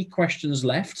 3 questions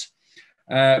left.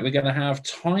 We're going to have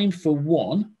time for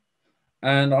one,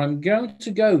 and I'm going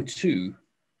to go to.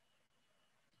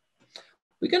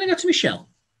 We're going to go to Michelle.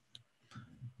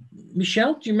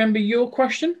 Michelle, do you remember your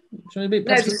question? No,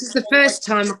 this is the first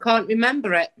time I can't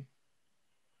remember it.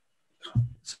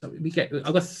 So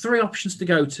I've got 3 options to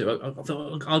go to.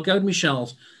 I'll go to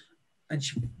Michelle's, and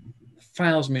she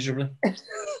fails miserably.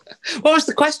 What was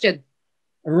the question?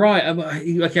 Right.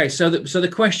 Okay. So the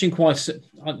question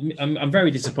I'm very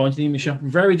disappointed in you, Michelle.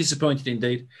 I'm very disappointed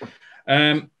indeed.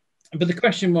 But the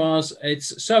question was,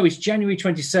 it's January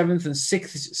 27th and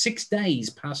 6 days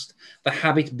past the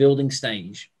habit building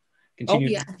stage.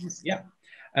 Continue. Oh, yes.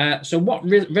 Yeah. So what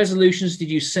resolutions did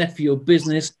you set for your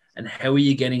business, and how are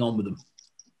you getting on with them?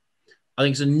 I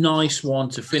think it's a nice one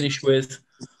to finish with.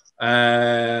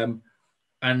 And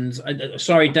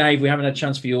sorry, Dave, we haven't had a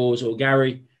chance for yours, or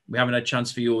Gary, we haven't had a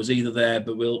chance for yours either there,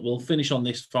 but we'll finish on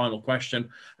this final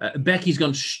question. Becky's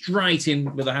gone straight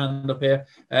in with a hand up here.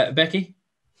 Becky?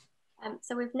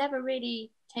 So we've never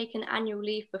really taken annual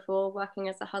leave before working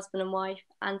as a husband and wife.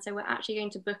 And so we're actually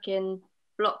going to book in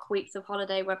block weeks of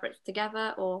holiday, whether it's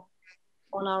together or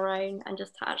on our own, and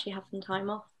just to actually have some time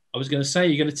off. I was going to say,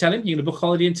 you're going to tell him? You're going to book a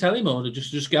holiday and tell him, or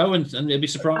just go and he'll be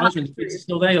surprised when the kids are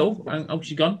still there? Oh,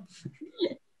 she's gone.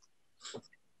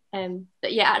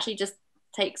 But yeah, actually just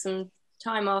take some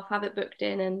time off, have it booked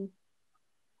in, and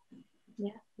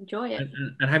enjoy it.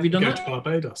 And have you done that? Go to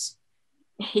Barbados.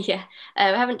 Yeah, I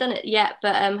haven't done it yet,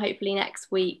 but hopefully next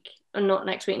week, or not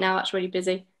next week now, that's really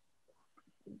busy.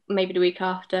 Maybe the week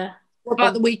after. What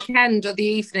about the weekend or the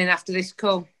evening after this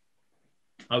call?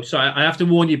 Oh, sorry, I have to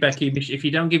warn you, Becky, if you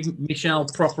don't give Michelle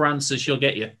proper answers, she'll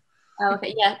get you. Oh,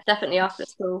 okay, yeah, definitely after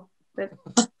school with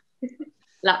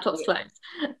laptops closed.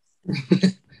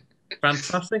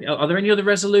 Fantastic. Are there any other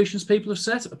resolutions people have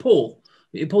set? Paul,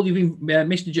 you've been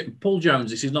Mr. Paul Jones.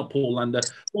 This is not Paul Lander.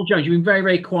 Paul Jones, you've been very,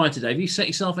 very quiet today. Have you set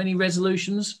yourself any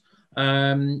resolutions?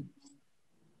 No,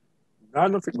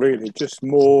 nothing really. Just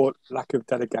more lack of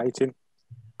delegating.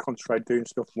 Concentrate doing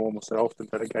stuff more myself than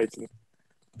delegating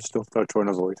stuff that I try and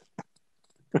avoid.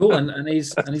 Cool. And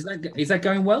is that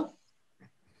going well?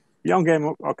 Yeah, I'm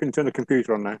getting. I can turn the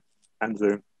computer on now and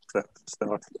Zoom. So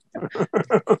start.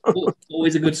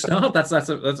 Always a good start. That's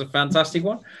a fantastic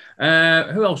one.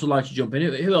 Who else would like to jump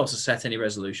in? Who else has set any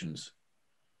resolutions?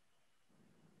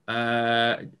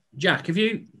 Jack, have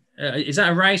you? Is that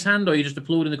a raised hand, or are you just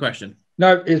applauding the question?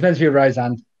 No, it's meant to be a raised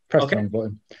hand. Press the wrong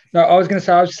button. No, I was going to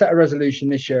say I've set a resolution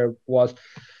this year.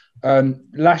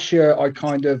 Last year I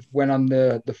kind of went on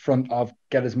the front of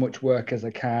get as much work as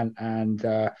I can and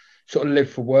sort of live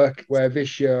for work. Where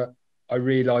this year I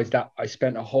realised that I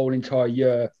spent a whole entire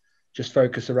year just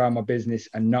focused around my business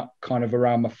and not kind of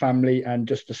around my family and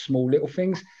just the small little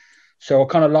things. So I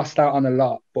kind of lost out on a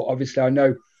lot. But obviously I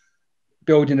know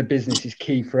building a business is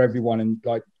key for everyone, and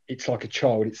like it's like a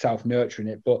child, it's self-nurturing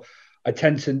it. But I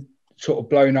tend to sort of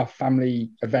blown off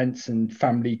family events and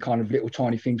family kind of little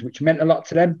tiny things, which meant a lot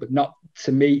to them, but not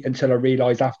to me, until I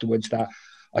realised afterwards that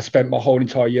I spent my whole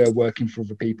entire year working for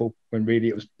other people when really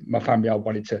it was my family I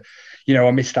wanted to,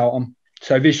 I missed out on.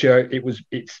 So this year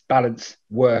it's balance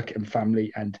work and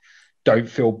family, and don't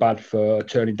feel bad for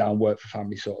turning down work for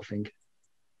family sort of thing.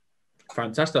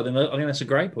 Fantastic. I think that's a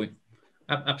great point.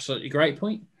 Absolutely great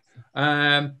point.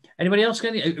 Anybody else?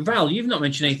 Val, you've not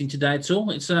mentioned anything today at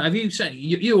all. It's have you set?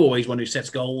 You're always one who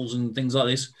sets goals and things like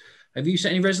this. Have you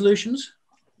set any resolutions?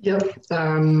 Yeah.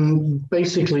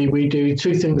 Basically, we do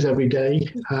 2 things every day,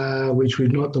 which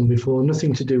we've not done before.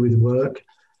 Nothing to do with work,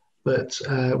 but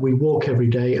we walk every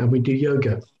day and we do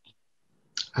yoga.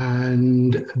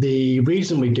 And the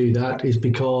reason we do that is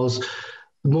because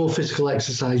the more physical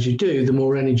exercise you do, the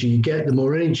more energy you get. The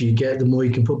more energy you get, the more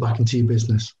you can put back into your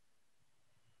business.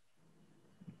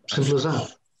 Simple as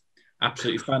that.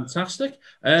 Absolutely fantastic.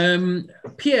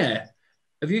 Pierre,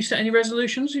 have you set any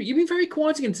resolutions? You've been very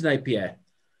quiet again today, Pierre.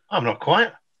 I'm not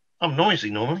quiet. I'm noisy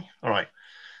normally. All right.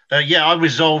 Yeah, I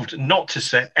resolved not to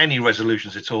set any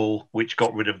resolutions at all, which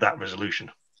got rid of that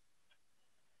resolution.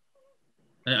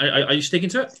 Are you sticking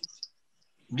to it?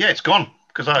 Yeah, it's gone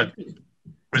because I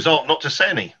resolved not to set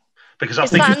any. Because I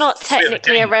Is think that not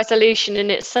technically a resolution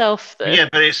in itself, though? Yeah,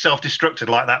 but it's self-destructed,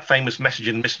 like that famous message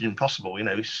in Mission Impossible.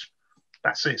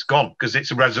 That's it. It's gone because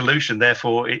it's a resolution.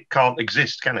 Therefore, it can't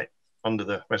exist, can it? Under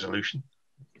the resolution.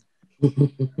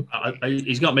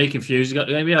 He's got me confused. He's got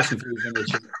maybe else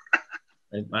confused.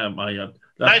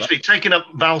 Actually, taking up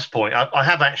Val's point, I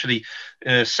have actually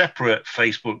in a separate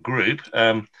Facebook group.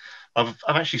 I've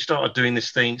actually started doing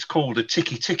this thing. It's called a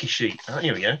ticky sheet. Oh,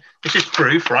 here we go. This is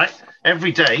proof, right?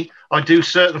 Every day I do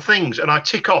certain things and I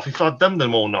tick off if I've done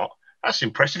them or not. That's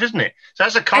impressive, isn't it? So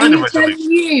that's a kind of resolution. Any of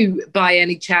them you by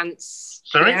any chance?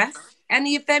 Sorry? Pierre?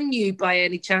 Any of them you by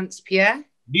any chance, Pierre?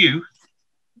 You?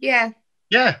 Yeah.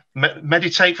 Yeah.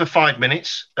 Meditate for 5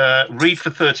 minutes, read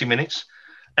for 30 minutes,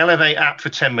 Elevate app for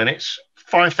 10 minutes,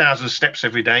 5,000 steps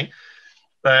every day,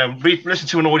 listen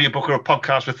to an audiobook or a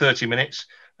podcast for 30 minutes,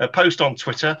 post on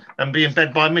Twitter, and be in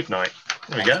bed by midnight.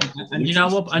 There we go. And you know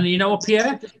what? And you know what,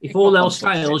 Pierre? If all else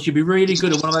fails, you'd be really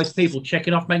good at one of those people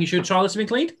checking off, making sure the toilets have been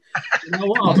cleaned. You know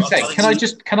what?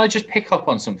 Can I just pick up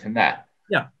on something there?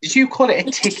 Yeah. Did you call it a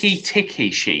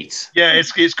ticky sheet? Yeah,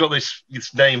 it's got this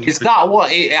name. Is that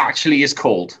what it actually is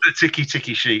called? The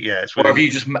ticky sheet. Yeah. It's or have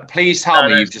you just? Please tell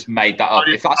me you've just made that up.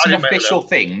 If that's an official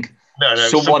thing,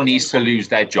 someone needs to lose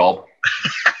their job.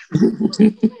 It's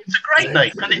a great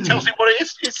name, and it tells you what it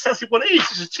is. It tells you what it is.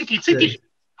 It's a ticky.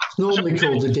 It's normally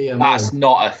called a DMO. That's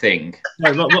not a thing.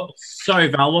 Sorry,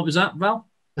 Val. What was that, Val?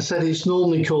 I said it's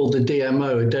normally called a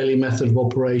DMO, a daily method of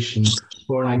operation,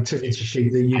 or an activity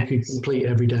sheet that you could complete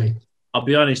every day. I'll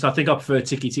be honest. I think I prefer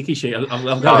ticky sheet.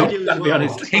 I'll be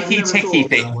honest.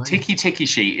 Ticky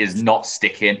sheet is not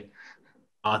sticking.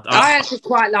 I actually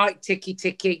quite like ticky.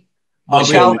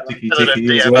 I go with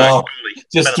ticky as well,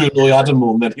 just to annoy Adam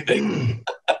more than anything.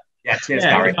 Yeah, cheers,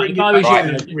 Gary.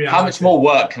 Right. How much more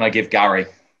work can I give Gary?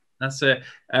 That's it.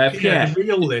 Pierre. The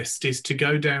real list is to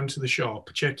go down to the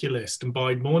shop, check your list, and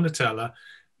buy more Nutella,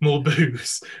 more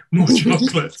booze, more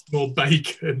chocolates, more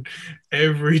bacon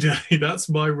every day. That's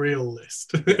my real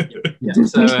list. Yeah.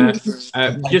 So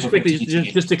just quickly,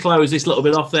 just to close this little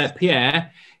bit off there,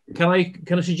 Pierre, can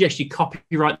I suggest you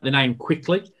copyright the name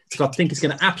quickly? Because I think it's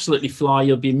going to absolutely fly.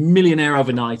 You'll be a millionaire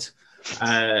overnight.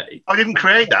 I didn't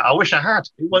create that. I wish I had.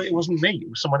 It wasn't me. It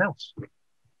was someone else.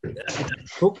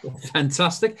 Cool.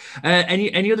 Fantastic.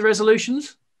 Any other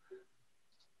resolutions?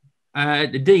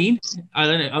 Dean, I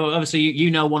don't know. Obviously, you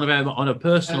know one of them on a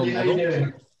personal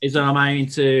level is that I'm aiming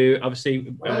to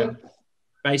obviously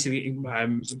basically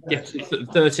get to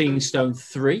 13 stone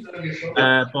 3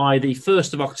 by the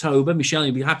 1st of October. Michelle,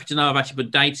 you'll be happy to know I've actually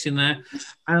put dates in there,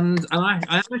 and I'm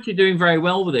actually doing very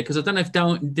well with it because I don't know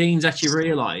if Dean's actually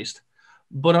realised,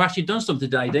 but I've actually done something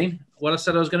today, Dean. What I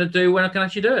said I was going to do when I can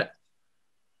actually do it.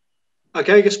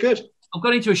 Okay, that's good. I've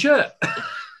got into a shirt.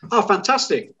 Oh,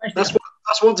 fantastic! That's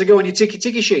one to go on your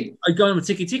ticky sheet. I got on a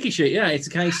ticky sheet. Yeah, it's a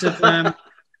case of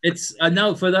it's. I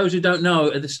know for those who don't know,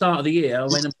 at the start of the year, I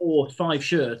went and bought 5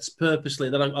 shirts purposely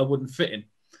that I wouldn't fit in,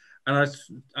 and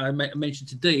I mentioned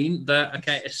to Dean that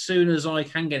as soon as I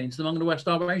can get into them, I'm going to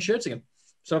start wearing shirts again,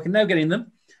 so I can now get in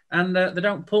them, and they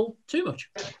don't pull too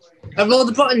much. Have all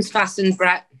the buttons fastened,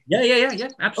 Brett? Yeah,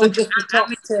 absolutely. Just the top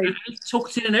two. It's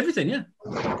tucked in and everything. Yeah.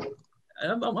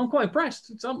 I'm quite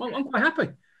impressed. I'm quite happy.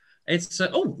 It's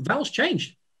Val's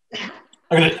changed.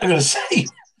 I'm gonna say.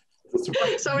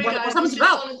 Sorry, guys. I'm just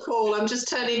on a call. I'm just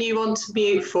turning you on to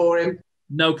mute for him.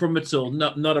 No problem at all.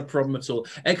 Not a problem at all.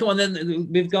 Come on, then.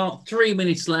 We've got 3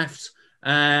 minutes left.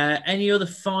 Any other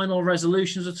final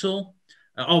resolutions at all?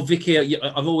 Vicky,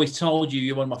 I've always told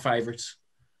you're one of my favourites.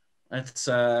 That's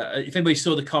if anybody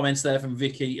saw the comments there from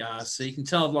Vicky, so you can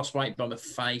tell I've lost weight by my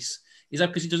face. Is that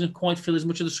because it doesn't quite fill as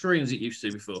much of the screen as it used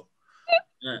to before?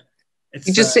 You're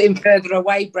just sitting further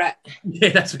away, Brett.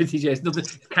 Yeah, that's what it is.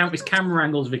 It's camera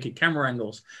angles, Vicky. Camera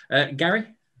angles. Gary?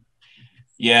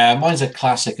 Yeah, mine's a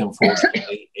classic,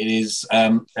 unfortunately. It is,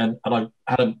 and I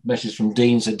had a message from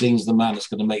Dean, so Dean's the man that's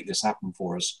going to make this happen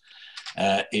for us,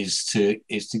 is to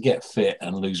get fit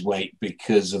and lose weight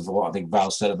because of what I think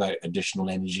Val said about additional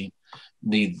energy.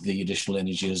 Need the additional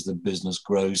energy as the business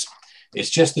grows. It's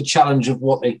just the challenge of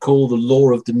what they call the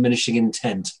law of diminishing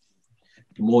intent.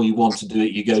 The more you want to do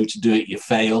it, you go to do it, you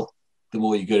fail. The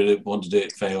more you want to do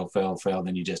it, fail,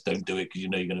 then you just don't do it because you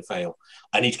know you're going to fail.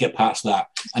 I need to get past that.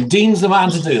 And Dean's the man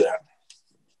to do that.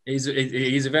 He's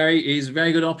a very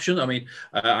good option. I mean,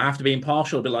 I have to be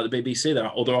impartial, a bit like the BBC. There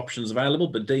are other options available,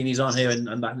 but Dean is on here,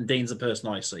 and Dean's the person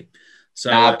I see.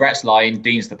 So Brett's lying.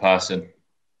 Dean's the person.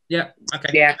 Yeah.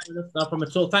 Okay. Yeah. No problem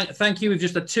at all. Thank you. We've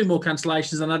just had 2 more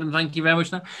cancellations, and Adam, thank you very much.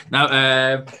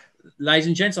 Now, ladies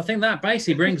and gents, I think that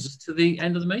basically brings us to the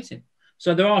end of the meeting.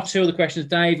 So there are 2 other questions.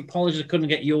 Dave, apologies I couldn't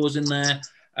get yours in there,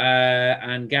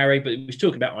 and Gary, but we was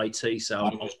talking about IT, so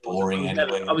it was boring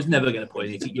anyway. I was never going to put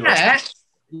anything.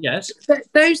 Yes. But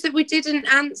those that we didn't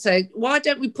answer, why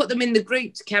don't we put them in the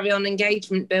group to carry on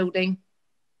engagement building?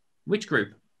 Which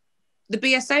group? The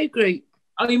BSO group.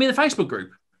 Oh, you mean the Facebook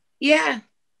group? Yeah.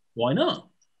 Why not?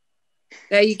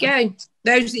 There you go.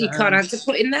 Those that you can't answer,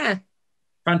 put in there.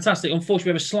 Fantastic.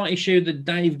 Unfortunately, we have a slight issue that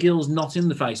Dave Gill's not in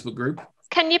the Facebook group.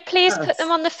 Can you please put them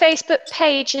on the Facebook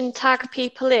page and tag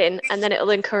people in, and then it'll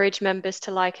encourage members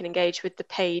to like and engage with the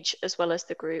page as well as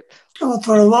the group. Oh, I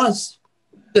thought it was.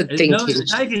 Good thinking. No,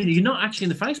 Dave, you're not actually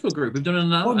in the Facebook group. We've done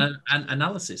an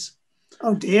analysis.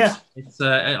 Oh dear. It's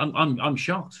I'm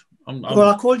shocked. Well,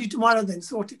 I'll call you tomorrow then,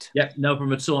 sort it. Yeah, no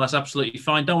problem at all. That's absolutely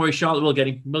fine. Don't worry, Charlotte. We'll get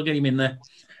him. We'll get him in there.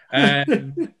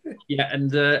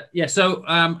 So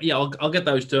I'll get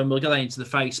those done. We'll get that into the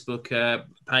Facebook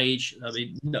page. I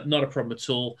mean, not a problem at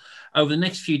all. Over the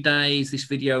next few days, this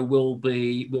video will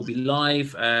be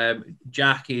live.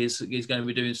 Jack is going to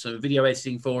be doing some video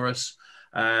editing for us,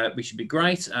 which should be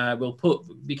great.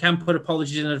 We can put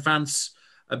apologies in advance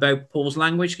about Paul's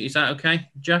language. Is that okay,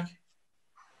 Jack?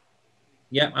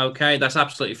 Yeah, okay. That's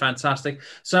absolutely fantastic.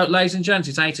 So, ladies and gents,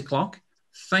 it's 8 o'clock.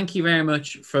 Thank you very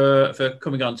much for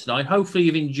coming on tonight. Hopefully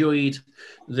you've enjoyed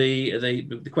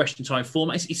the question time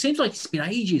format. It seems like it's been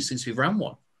ages since we've ran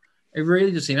one. It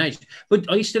really does seem ages. But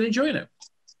are you still enjoying it?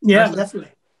 Yeah,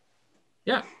 definitely.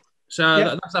 Yeah.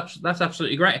 So that's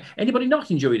absolutely great. Anybody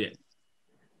not enjoyed it?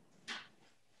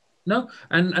 No?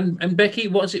 And Becky,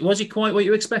 was it quite what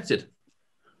you expected?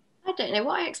 I don't know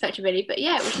what I expected really, but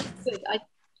yeah, it was just good.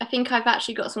 I think I've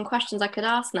actually got some questions I could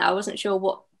ask now. I wasn't sure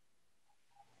what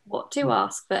to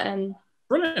ask, but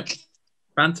brilliant,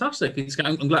 fantastic.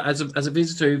 I'm glad as a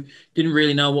visitor who didn't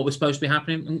really know what was supposed to be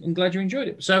happening. I'm glad you enjoyed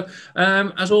it. So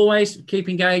as always, keep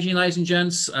engaging, ladies and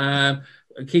gents.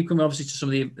 Keep coming obviously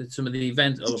to some of the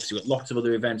events. Obviously, we've got lots of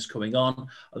other events coming on.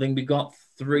 I think we've got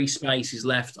 3 spaces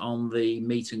left on the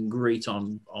meet and greet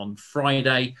on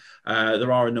Friday.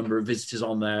 There are a number of visitors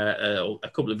on there, a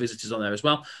couple of visitors on there as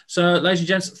well. So, ladies and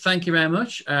gents, thank you very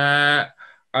much. I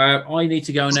need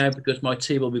to go now because my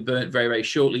tea will be burnt very, very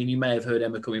shortly, and you may have heard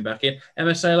Emma coming back in.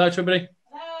 Emma, say hello to everybody.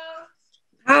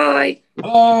 Hi.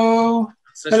 Hello.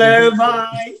 Hello.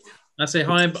 Bye. I say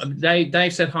hi.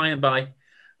 Dave said hi and bye.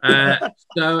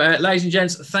 So, ladies and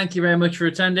gents, thank you very much for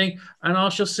attending, and I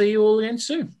shall see you all again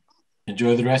soon.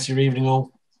 Enjoy the rest of your evening,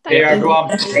 all. Thank you, everyone.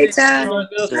 Later.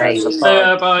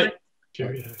 Bye. Bye.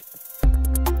 Cheerio.